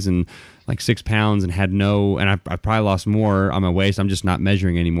 31 days and like 6 pounds, and I probably lost more on my waist. I'm just not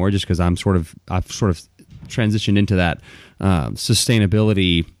measuring anymore, just because I've sort of transitioned into that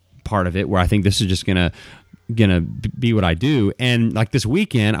sustainability part of it, where I think this is just gonna be what I do. And like this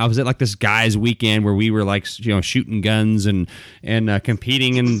weekend, I was at like this guy's weekend where we were like shooting guns and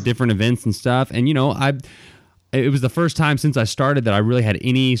competing in different events and stuff. And it was the first time since I started that I really had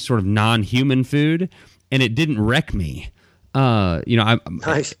any sort of non-human food, and it didn't wreck me.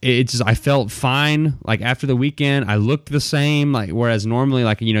 Nice. I felt fine. Like after the weekend, I looked the same. Like whereas normally,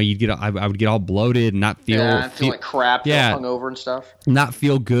 like I would get all bloated and not feel like crap. Yeah, hungover and stuff. Not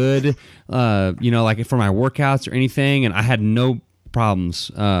feel good. Like for my workouts or anything, and I had no problems.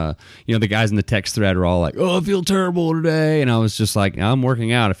 The guys in the text thread are all like, "Oh, I feel terrible today," and I was just like, "I'm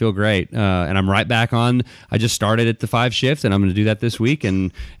working out. I feel great," and I'm right back on. I just started at the 5 shift, and I'm going to do that this week,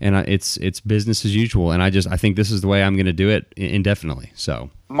 and it's business as usual. And I think this is the way I'm going to do it indefinitely. So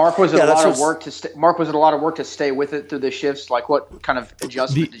Mark, was it a lot of work to Mark, was it a lot of work to stay with it through the shifts? Like, what kind of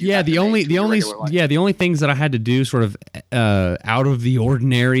adjustment did you have to make to your regular life? The only things that I had to do sort of out of the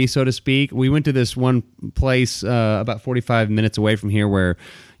ordinary, so to speak. We went to this one place about 45 minutes away from here where,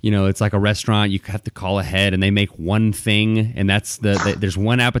 it's like a restaurant. You have to call ahead, and they make one thing, and that's there's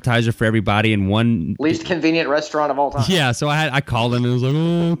one appetizer for everybody and one least convenient restaurant of all time. Yeah, so I called them and was like,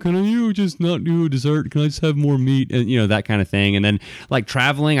 "Oh, can you just not do a dessert? Can I just have more meat?" And that kind of thing. And then like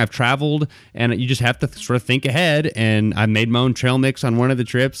traveling, I've traveled, and you just have to sort of think ahead. And I made my own trail mix on one of the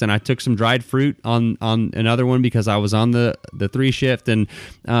trips, and I took some dried fruit on another one because I was on the 3 shift. And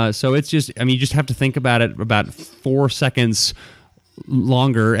so it's just, you just have to think about it about 4 seconds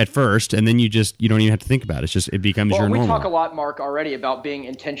longer at first, and then you don't even have to think about it. It becomes your normal. We talk a lot, Mark, already about being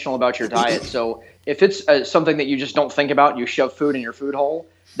intentional about your diet. So if it's something that you just don't think about, you shove food in your food hole,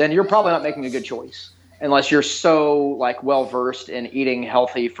 then you're probably not making a good choice unless you're so well versed in eating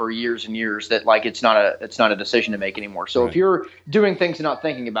healthy for years and years that it's not a decision to make anymore. So If you're doing things and not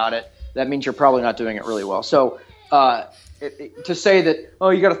thinking about it, that means you're probably not doing it really well. So to say that,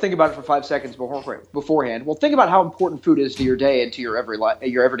 you got to think about it for 5 seconds beforehand. Well, think about how important food is to your day and to your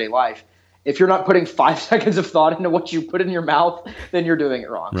everyday life. If you're not putting 5 seconds of thought into what you put in your mouth, then you're doing it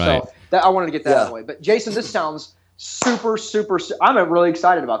wrong. Right. So I wanted to get that out of the way. But Jason, this sounds super, super. I'm really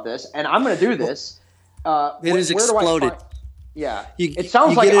excited about this, and I'm going to do this. It has exploded. It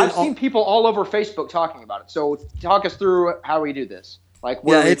sounds like I've seen people all over Facebook talking about it. So talk us through how we do this.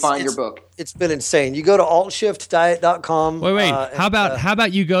 Where do we find your book? It's been insane. You go to altshiftdiet.com. Wait. How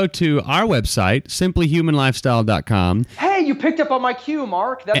about you go to our website, simplyhumanlifestyle.com. Hey, you picked up on my cue,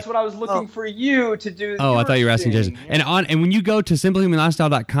 Mark. That's what I was looking for you to do. Oh, I thought you were asking Jason. Yeah. And when you go to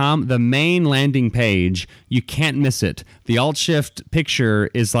simplyhumanlifestyle.com, the main landing page, you can't miss it. The AltShift picture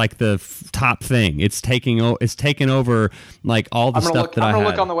is like the top thing. It's taken over all the stuff that I had. I'm going to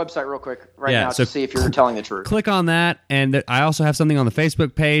look on the website real quick now to see if you're telling the truth. Click on that, and I also have something on the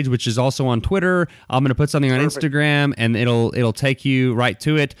Facebook page, which is also on Twitter. I'm going to put something on Instagram, and it'll take you right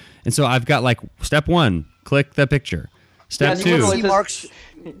to it. And so I've got step 1, click the picture. Step 2. You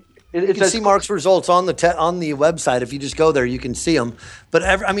can see Mark's results on the website. If you just go there, you can see them. But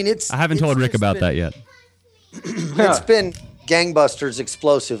I haven't told Rick about that yet. It's been gangbusters,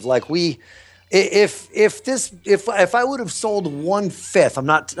 explosive. If I would have sold 1/5,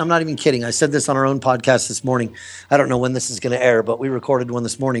 I'm not even kidding. I said this on our own podcast this morning. I don't know when this is going to air, but we recorded one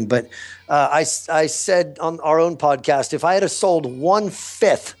this morning. But I said on our own podcast, if I had sold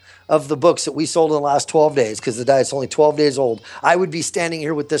 1/5 of the books that we sold in the last 12 days, because the diet's only 12 days old, I would be standing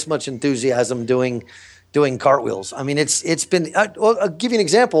here with this much enthusiasm doing cartwheels. It's been. I'll give you an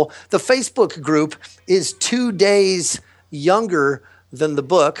example. The Facebook group is 2 days younger than the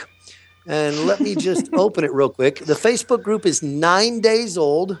book. And let me just open it real quick. The Facebook group is 9 days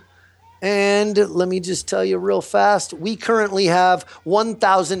old. And let me just tell you real fast. We currently have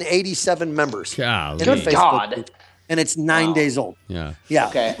 1,087 members. Golly. Good God. Group. And it's 9 days old. Yeah.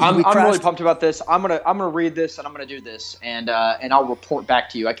 Okay. I'm really pumped about this. I'm gonna read this and I'm gonna do this and I'll report back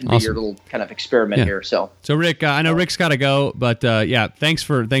to you. I can be your little kind of experiment here. So Rick, I know Rick's got to go, but thanks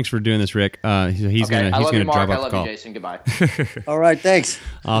for doing this, Rick. He's gonna drop off the call. I love you, Jason. Goodbye. All right. Thanks.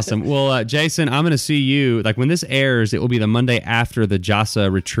 Awesome. Well, Jason, I'm gonna see you when this airs. It will be the Monday after the JASA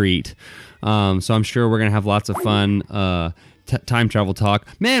retreat. So I'm sure we're gonna have lots of fun time travel talk.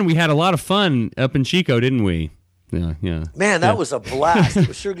 Man, we had a lot of fun up in Chico, didn't we? Yeah. Man, that was a blast. It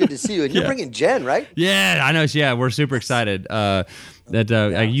was sure good to see you. And you're bringing Jen, right? Yeah, I know. Yeah, we're super excited.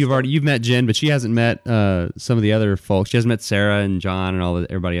 You've met Jen, but she hasn't met some of the other folks. She hasn't met Sarah and John and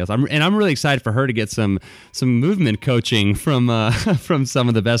everybody else. I'm really excited for her to get some movement coaching from some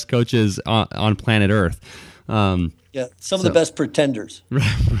of the best coaches on planet Earth. Some of the best pretenders.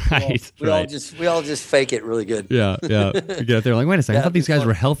 Right. We all just fake it really good. Yeah. We get out there wait a second. I thought these guys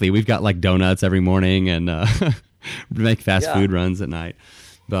were healthy. We've got donuts every morning and make fast food runs at night.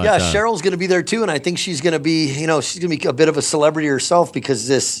 But, Cheryl's going to be there too, and I think she's going to be, she's going to be a bit of a celebrity herself because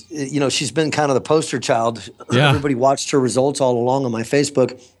this, she's been kind of the poster child. Yeah. Everybody watched her results all along on my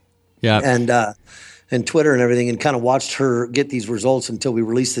Facebook. Yeah. And Twitter and everything, and kind of watched her get these results until we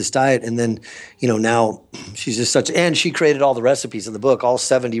released this diet. And then, now she's just and she created all the recipes in the book. All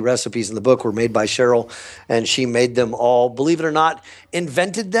 70 recipes in the book were made by Cheryl, and she made them all, believe it or not,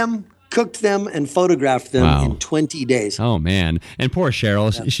 invented them cooked them and photographed them Wow. in 20 days. Oh man. And poor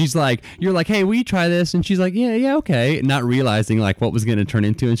Cheryl, she's like, you're like, hey, will you try this? And she's like, yeah, okay. Not realizing like what was going to turn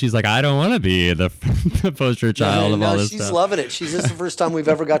into. And she's like, I don't want to be the poster child of all this she's stuff. loving it. This is the first time we've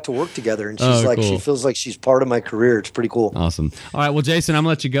ever got to work together. And she's Cool. she feels like she's part of my career. It's pretty cool. Awesome. All right. Well, Jason, I'm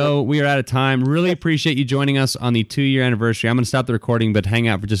going to let you go. We are out of time. Really appreciate you joining us on the 2-year anniversary. I'm going to stop the recording, but hang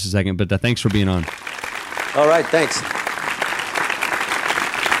out for just a second. But thanks for being on. All right. Thanks.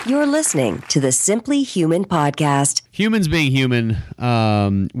 You're listening to the Simply Human podcast. Humans being human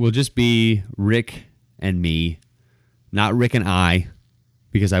will just be Rick and me, not Rick and I,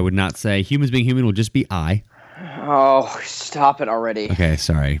 because I would not say humans being human will just be I. Oh, stop it already. Okay,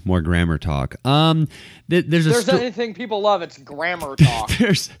 sorry. More grammar talk. There's anything people love, it's grammar talk.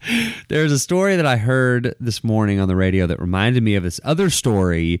 there's a story that I heard this morning on the radio that reminded me of this other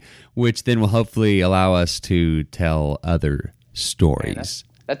story, which then will hopefully allow us to tell other stories.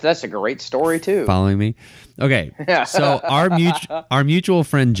 That's a great story too. Following me? Okay. So our mutual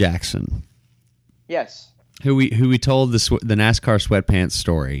friend Jackson. Yes. Who we told the NASCAR sweatpants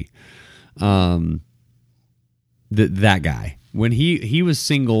story. That guy, when he was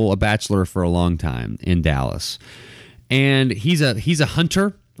single, a bachelor for a long time in Dallas, and he's a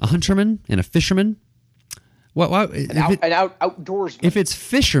hunterman, and a fisherman. Outdoorsman. If it's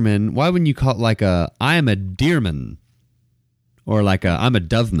fisherman, why wouldn't you call it like I am a deerman, or like I'm a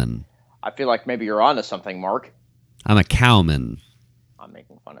doveman? I feel like maybe you're onto something, Mark. I'm a cowman. I'm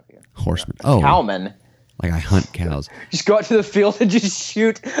making fun of you. Horseman. Cowman. Like I hunt cows. Just go out to the field and just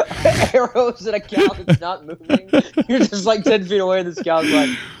shoot arrows at a cow that's not moving. You're just like 10 feet away, and this cow's like,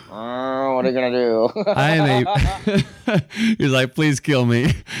 oh, what are you going to do? I am he's like, please kill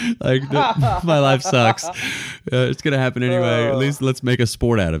me. Like, my life sucks. It's going to happen anyway. At least let's make a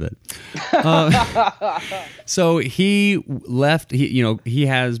sport out of it. So he left, he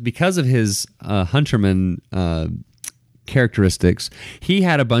has, because of his hunterman characteristics, he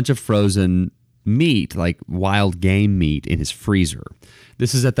had a bunch of frozen meat, like wild game meat, in his freezer.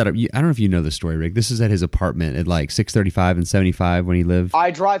 This is at that. I don't know if you know the story, Rick. This is at his apartment at like 635 and 75 when he lived. I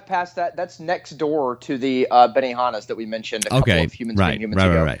drive past that. That's next door to the Benihana's that we mentioned a couple of humans being humans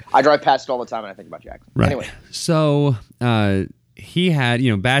ago. Right. I drive past it all the time, and I think about Jackson. Right. Anyway, so he had,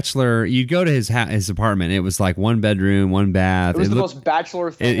 bachelor. You'd go to his apartment. It was like one bedroom, one bath. It was the most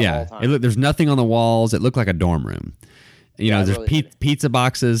bachelor thing of all time. There's nothing on the walls. It looked like a dorm room. There's really pizza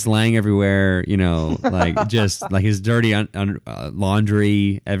boxes laying everywhere, like just like his dirty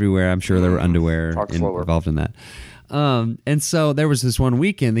laundry everywhere. I'm sure there were underwear involved in that. And so there was this one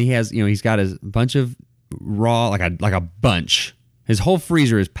weekend he has, he's got a bunch of raw, like a bunch. His whole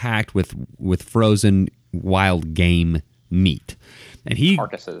freezer is packed with frozen wild game meat. And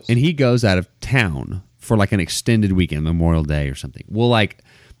carcasses. And he goes out of town for like an extended weekend, Memorial Day or something. Well, like,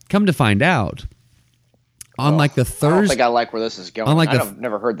 come to find out, on like the Thursday, I don't think I like where this is going. I've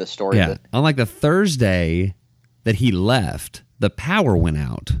never heard this story. Yeah, on like the Thursday that he left, the power went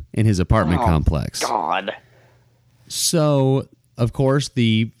out in his apartment complex. God. So of course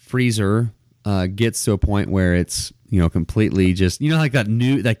the freezer gets to a point where it's completely just like that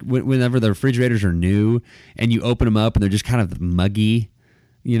new, like whenever the refrigerators are new and you open them up and they're just kind of muggy,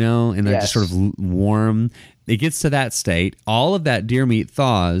 and they're just sort of warm. It gets to that state. All of that deer meat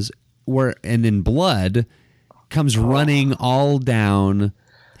thaws, and then blood comes running all down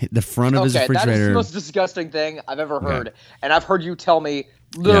the front of his refrigerator. That is the most disgusting thing I've ever heard. And I've heard you tell me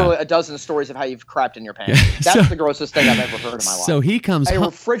literally a dozen stories of how you've crapped in your pants. That's the grossest thing I've ever heard in my life. So he comes a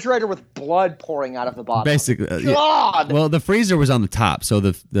refrigerator with blood pouring out of the bottom. Basically. God! Well, the freezer was on the top, so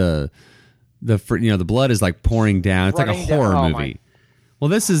the blood is like pouring down. It's like a horror movie. Well,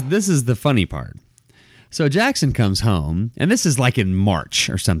 this is the funny part. So Jackson comes home, and this is like in March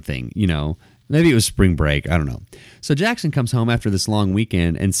or something, Maybe it was spring break. I don't know. So Jackson comes home after this long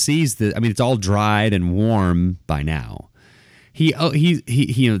weekend and sees it's all dried and warm by now. He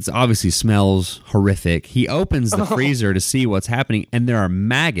it obviously smells horrific. He opens the freezer to see what's happening, and there are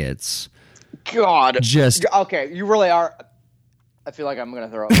maggots. God. Okay, you really are. I feel like I'm going to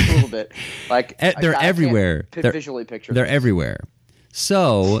throw up a little bit. Like they're everywhere. Visually picture. They're everywhere.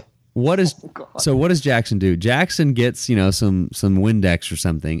 So what does Jackson do? Jackson gets, some Windex or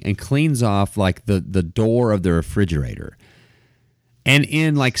something and cleans off like the door of the refrigerator. And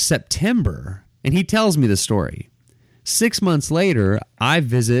in like September, and he tells me the story, 6 months later, I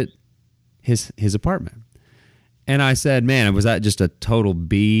visit his apartment. And I said, man, was that just a total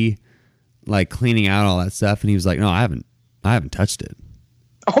B, like cleaning out all that stuff? And he was like, no, I haven't touched it.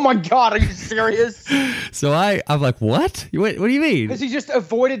 Oh my God, are you serious? So I'm like, what? What do you mean? Because he just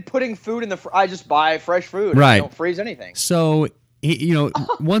avoided putting food in I just buy fresh food. Right. I don't freeze anything. So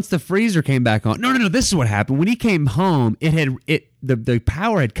once the freezer came back on. No. This is what happened. When he came home, the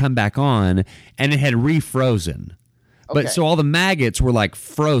power had come back on and it had refrozen. But so all the maggots were like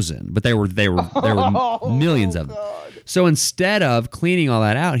frozen, but there were millions of them. God. So instead of cleaning all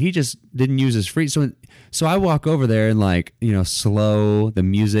that out, he just didn't use his freezer. So I walk over there and slow the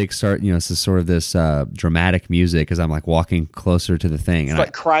music start. It's sort of this dramatic music as I'm like walking closer to the thing. It's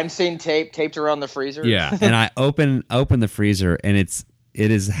like crime scene taped around the freezer. Yeah, and I open the freezer and it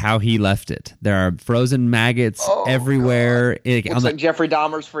is how he left it. There are frozen maggots everywhere. Looks like Jeffrey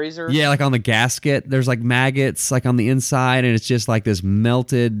Dahmer's freezer. Yeah, like on the gasket, there's like maggots like on the inside, and it's just like this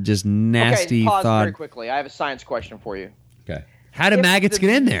melted, just nasty. Okay, pause very quickly. I have a science question for you. Okay, how do maggots get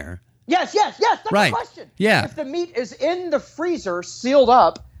in there? Yes. That's right. the question. Yeah. If the meat is in the freezer, sealed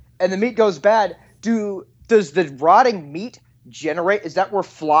up, and the meat goes bad, does the rotting meat generate? Is that where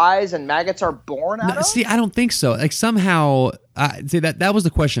flies and maggots are born out of? See, I don't think so. Like somehow, that was the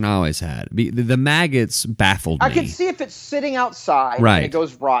question I always had. The maggots baffled me. I can see if it's sitting outside and it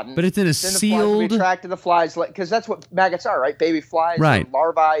goes rotten, but it's in a sealed. The attracted to flies because that's what maggots are, right? Baby flies, right?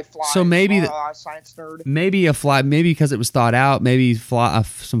 Larvae flies. So maybe science nerd. Maybe a fly. Maybe because it was thought out. Maybe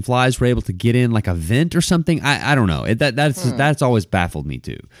some flies were able to get in like a vent or something. I don't know. That's always baffled me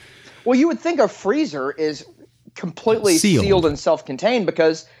too. Well, you would think a freezer is completely sealed and self-contained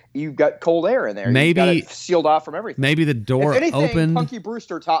because you've got cold air in there. Maybe you've got it sealed off from everything. Maybe the door opened. Punky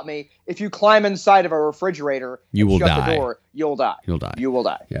Brewster taught me if you climb inside of a refrigerator, you will shut die. The door, you'll die. You will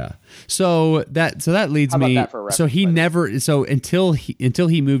die. Yeah. So that leads me. That for a so he never. So until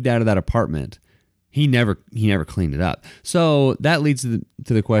he moved out of that apartment, he never cleaned it up. So that leads to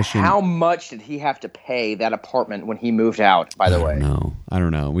the question: how much did he have to pay that apartment when he moved out? By the way, I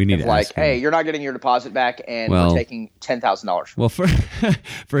don't know. We need to ask him. Hey, you're not getting your deposit back, and we're taking $10,000. Well,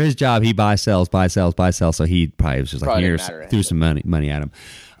 for his job, he buy sells. So he probably was just like, threw some money at him.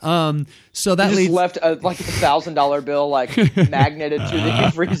 So that leads left a $1,000 bill magneted to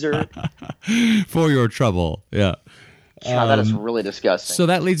the freezer for your trouble. Yeah. God, that is really disgusting. So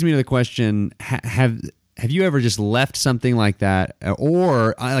that leads me to the question: have you ever just left something like that,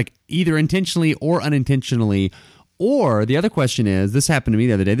 or like either intentionally or unintentionally? Or the other question is: this happened to me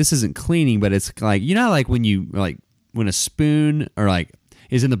the other day. This isn't cleaning, but it's like like when a spoon or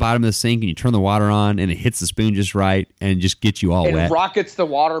is in the bottom of the sink and you turn the water on and it hits the spoon just right and just gets you all wet. It rockets the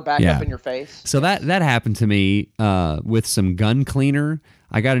water back up in your face. So that happened to me with some gun cleaner.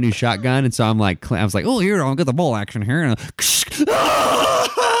 I got a new shotgun, and so I was like, oh, here, I'll get the bolt action here. And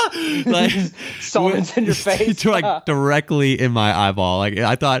Someone's in your face. Directly in my eyeball.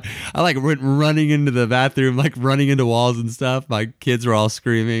 I thought, I went running into the bathroom, running into walls and stuff. My kids were all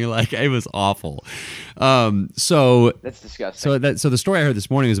screaming. It was awful. So that's disgusting. So the story I heard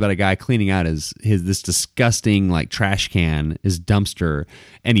this morning was about a guy cleaning out this disgusting trash can, his dumpster,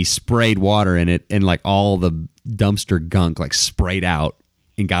 and he sprayed water in it, and all the dumpster gunk sprayed out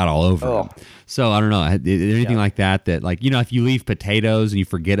and got all over him. So I don't know. Is there anything like that if you leave potatoes and you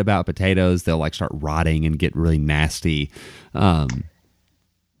forget about potatoes, they'll start rotting and get really nasty. Now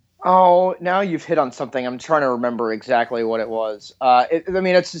you've hit on something. I'm trying to remember exactly what it was.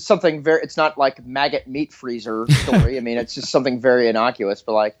 It's just something it's not like maggot meat freezer story. It's just something very innocuous,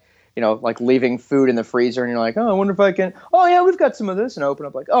 but leaving food in the freezer and you're like, oh, I wonder if I can, oh yeah, we've got some of this, and I open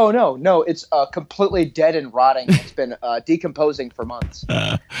up oh no, it's completely dead and rotting. It's been decomposing for months.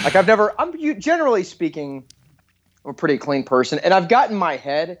 Generally speaking, I'm a pretty clean person, and I've got in my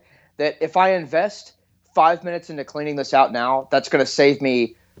head that if I invest 5 minutes into cleaning this out now, that's going to save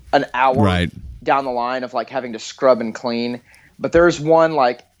me an hour down the line of having to scrub and clean. But there's one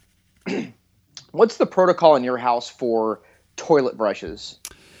what's the protocol in your house for toilet brushes?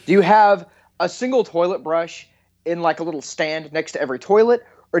 Do you have a single toilet brush in a little stand next to every toilet,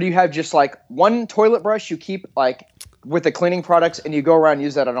 or do you have just one toilet brush you keep with the cleaning products and you go around and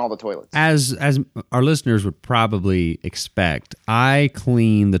use that on all the toilets? As our listeners would probably expect, I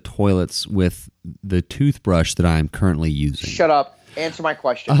clean the toilets with the toothbrush that I'm currently using. Shut up. Answer my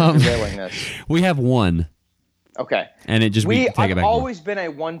question. You're derailing this. We have one. Okay. And it just I've always been a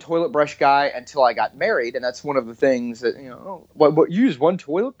one toilet brush guy until I got married, and that's one of the things that what you use one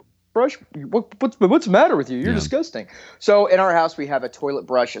toilet brush? What's the matter with you? You're disgusting. So in our house we have a toilet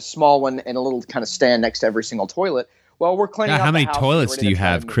brush, a small one, and a little kind of stand next to every single toilet. Well, we're cleaning out how many the house toilets do you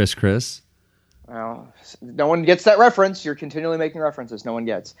have, Chris? Well, no one gets that reference. You're continually making references. No one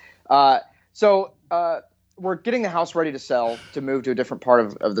gets. We're getting the house ready to sell, to move to a different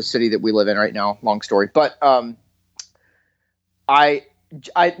part of the city that we live in right now. Long story. But I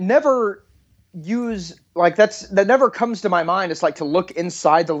never use like that never comes to my mind. It's like to look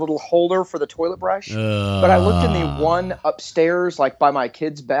inside the little holder for the toilet brush. But I looked in the one upstairs, like by my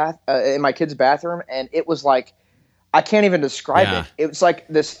kid's in my kid's bathroom, and it was like I can't even describe it. It was like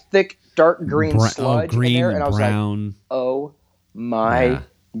this thick, dark green sludge in there, and I was brown. like, "Oh my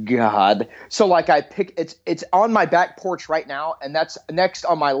God!" So like it's on my back porch right now, and that's next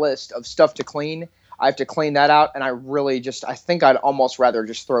on my list of stuff to clean. I have to clean that out, and I think I'd almost rather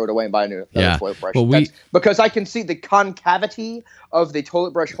just throw it away and buy a new toilet brush. Well, because I can see the concavity of the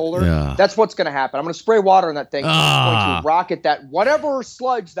toilet brush holder. Yeah. That's what's going to happen. I'm going to spray water on that thing. I'm going to rocket that whatever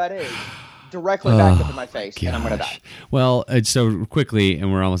sludge that is directly back up in my face, and I'm going to die. Well, so quickly,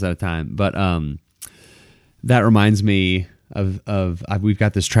 and we're almost out of time, but that reminds me of we've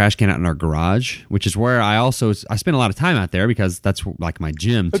got this trash can out in our garage, which is where I spend a lot of time out there because that's like my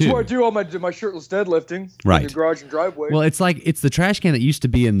gym too. That's where I do all my shirtless deadlifting. Right. In the garage and driveway. Well, it's the trash can that used to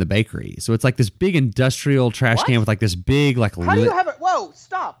be in the bakery. So it's like this big industrial trash can with like this big like. How do you have it? Whoa!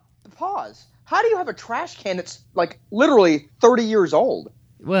 Stop. Pause. How do you have a trash can that's like literally 30 years old?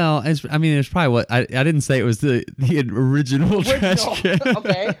 Well, it's probably what I didn't say it was the original trash can.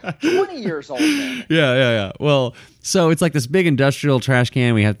 Okay, 20 years old then. Yeah. Well, so it's like this big industrial trash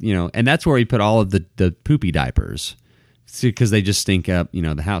can. We have, and that's where we put all of the poopy diapers because they just stink up,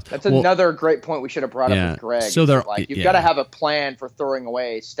 the house. That's another great point we should have brought up with Greg. So they're like you've got to have a plan for throwing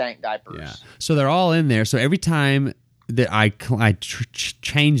away stank diapers. Yeah. So they're all in there. So every time that I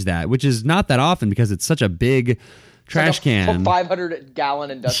change that, which is not that often because it's such a big trash can, 500-gallon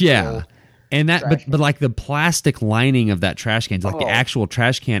industrial. Yeah, and that, but like the plastic lining of that trash can, like the actual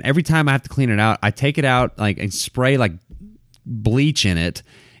trash can. Every time I have to clean it out, I take it out and spray like bleach in it,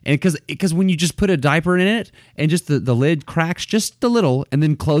 and because when you just put a diaper in it and just the lid cracks just a little and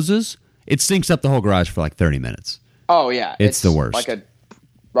then closes, it stinks up the whole garage for like 30 minutes. Oh yeah, it's the worst. Like a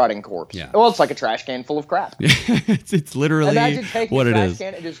rotting corpse. Yeah. Well, it's like a trash can full of crap. it's literally Imagine taking what a it trash is.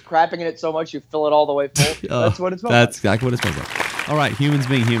 Can and just crapping in it so much you fill it all the way full. That's what it smells That's exactly what it smells like. All right, humans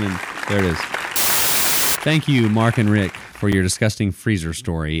being human. There it is. Thank you, Mark and Rick, for your disgusting freezer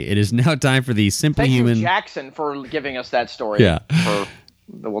story. It is now time for the Simply Human. Thank you, Jackson, for giving us that story. Yeah.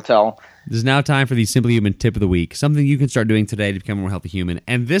 We'll tell. It is now time for the Simply Human tip of the week, something you can start doing today to become a more healthy human.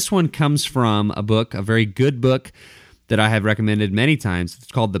 And this one comes from a book, a very good book, that I have recommended many times.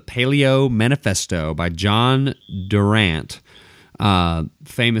 It's called The Paleo Manifesto by John Durant,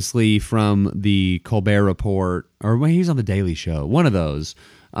 famously from the Colbert Report, or when he's on the Daily Show, one of those,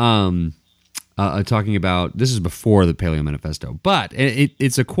 talking about, this is before the Paleo Manifesto, but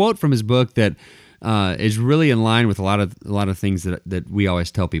it's a quote from his book that is really in line with a lot of things that we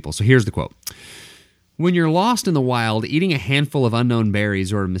always tell people. So here's the quote. When you're lost in the wild, eating a handful of unknown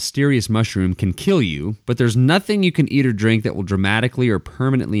berries or a mysterious mushroom can kill you, but there's nothing you can eat or drink that will dramatically or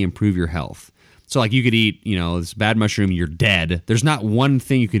permanently improve your health. So like you could eat, this bad mushroom, you're dead. There's not one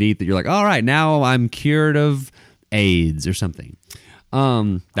thing you could eat that you're like, all right, now I'm cured of AIDS or something.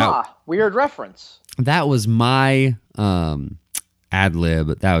 Weird reference. That was my ad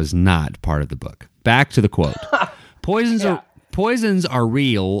lib. That was not part of the book. Back to the quote. Poisons are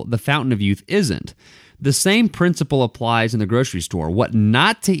real. The fountain of youth isn't. The same principle applies in the grocery store. What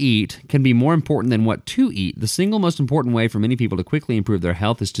not to eat can be more important than what to eat. The single most important way for many people to quickly improve their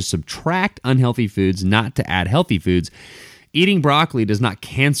health is to subtract unhealthy foods, not to add healthy foods. Eating broccoli does not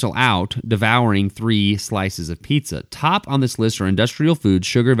cancel out devouring 3 slices of pizza. Top on this list are industrial foods,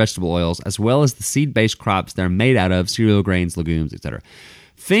 sugar, vegetable oils, as well as the seed-based crops they're made out of, cereal grains, legumes, etc.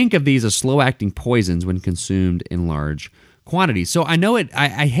 Think of these as slow-acting poisons when consumed in large quantities. So I know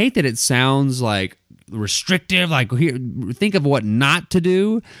I hate that it sounds like restrictive, like here, think of what not to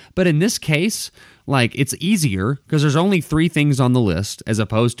do, but in this case, like it's easier because there's only 3 things on the list as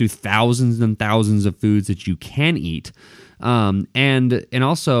opposed to thousands and thousands of foods that you can eat. And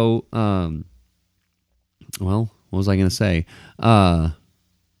also, well, what was I going to say? I'm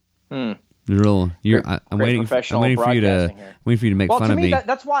waiting for you to make fun of me.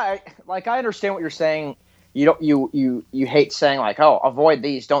 That's why I understand what you're saying. You hate saying like, oh, avoid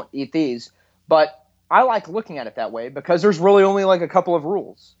these, don't eat these, but I like looking at it that way because there's really only like a couple of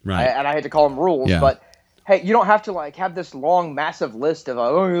rules, right? And I hate to call them rules, but hey, you don't have to like have this long, massive list of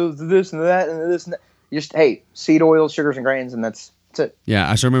this and that and this and that. You just seed oils, sugars, and grains, and that's it. Yeah,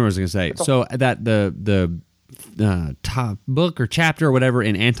 I still remember what I was going to say. So that the top book or chapter or whatever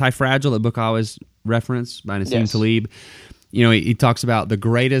in Anti-Fragile, the book I always reference by Nassim Taleb, he talks about the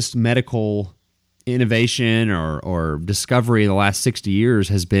greatest medical innovation or discovery of the last 60 years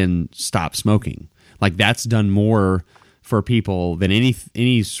has been stop smoking. Like that's done more for people than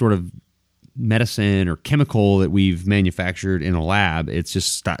any sort of medicine or chemical that we've manufactured in a lab. It's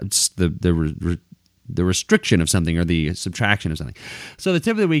just the restriction of something or the subtraction of something. So the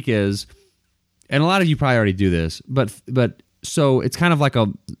tip of the week is, and a lot of you probably already do this, but so it's kind of like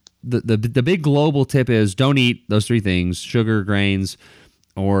the big global tip is don't eat those three things: sugar, grains,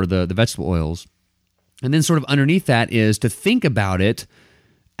 or the vegetable oils. And then sort of underneath that is to think about it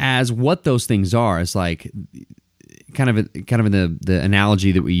as what those things are. It's like kind of in the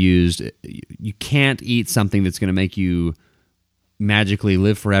analogy that we used. You can't eat something that's going to make you magically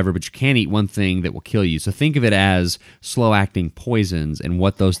live forever, but you can eat one thing that will kill you. So think of it as slow-acting poisons and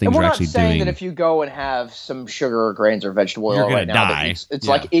what those things are actually doing. We're not saying that if you go and have some sugar or grains or vegetable oil right now, die. It's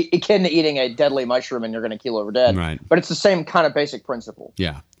like akin to eating a deadly mushroom and you're going to keel over dead. Right. But it's the same kind of basic principle.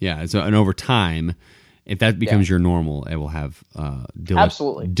 Yeah. So, and over time, if that becomes your normal, it will have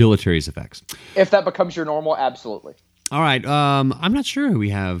absolutely deleterious effects. If that becomes your normal, absolutely. All right. I'm not sure who we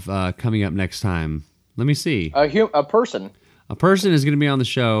have coming up next time. Let me see. A person. A person is going to be on the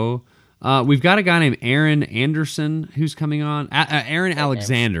show. We've got a guy named Aaron Anderson who's coming on. Aaron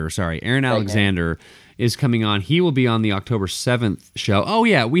Alexander. Sorry. Aaron Alexander is coming on. He will be on the October 7th show. Oh,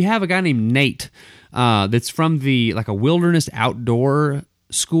 yeah. We have a guy named Nate that's from a wilderness outdoor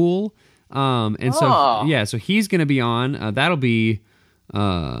school. So he's going to be on. That'll be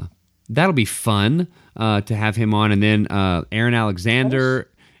fun to have him on. And then Aaron Alexander,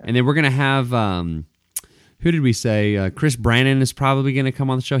 and then we're going to have who did we say? Chris Brannon is probably going to come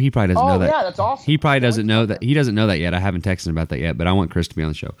on the show. He probably doesn't know that. Yeah, that's awesome. He probably doesn't know that. He doesn't know that yet. I haven't texted him about that yet, but I want Chris to be on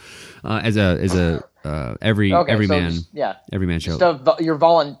the show as a every man show.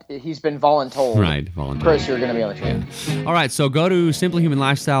 He's been voluntold. Right, voluntold. Chris, you're going to be on the show. Yeah. All right, so go to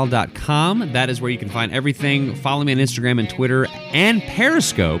simplyhumanlifestyle.com. That is where you can find everything. Follow me on Instagram and Twitter and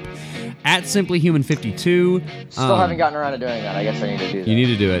Periscope at simplyhuman52. Still haven't gotten around to doing that. I guess I need to do that. You need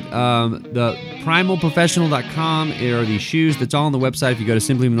to do it. The primalprofessional.com are the shoes. That's all on the website. If you go to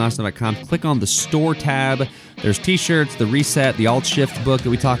simplyhumanlifestyle.com, click on the store tab. There's t-shirts, the Reset, the AltShift book that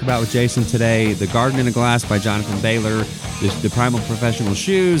we talk about with Jason today, The Garden in a Glass by Jonathan Baylor, the Primal Professional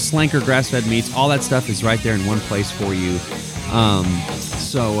shoes, Slanker grass-fed meats. All that stuff is right there in one place for you.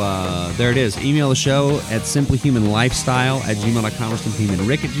 So there it is. Email the show at simplyhumanlifestyle@gmail.com or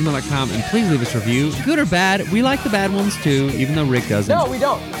simplyhumanrick@gmail.com, and please leave us a review, good or bad. We like the bad ones too, even though Rick doesn't. No, we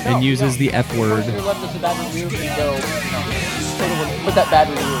don't. And uses the F word. The person who left us a bad review can go put that bad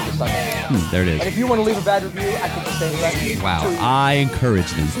review into Sunday. There it is. And if you want to leave a bad review, I can just say that. Wow, I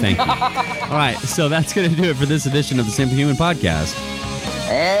encourage them. Thank you. All right, so that's going to do it for this edition of the Simply Human Podcast.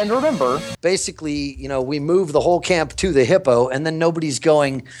 And remember, basically, we move the whole camp to the hippo, and then nobody's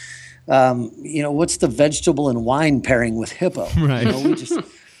going, what's the vegetable and wine pairing with hippo? Right.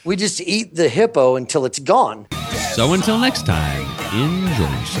 We just eat the hippo until it's gone. So until next time,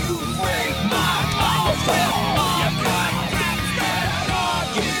 enjoy yourself.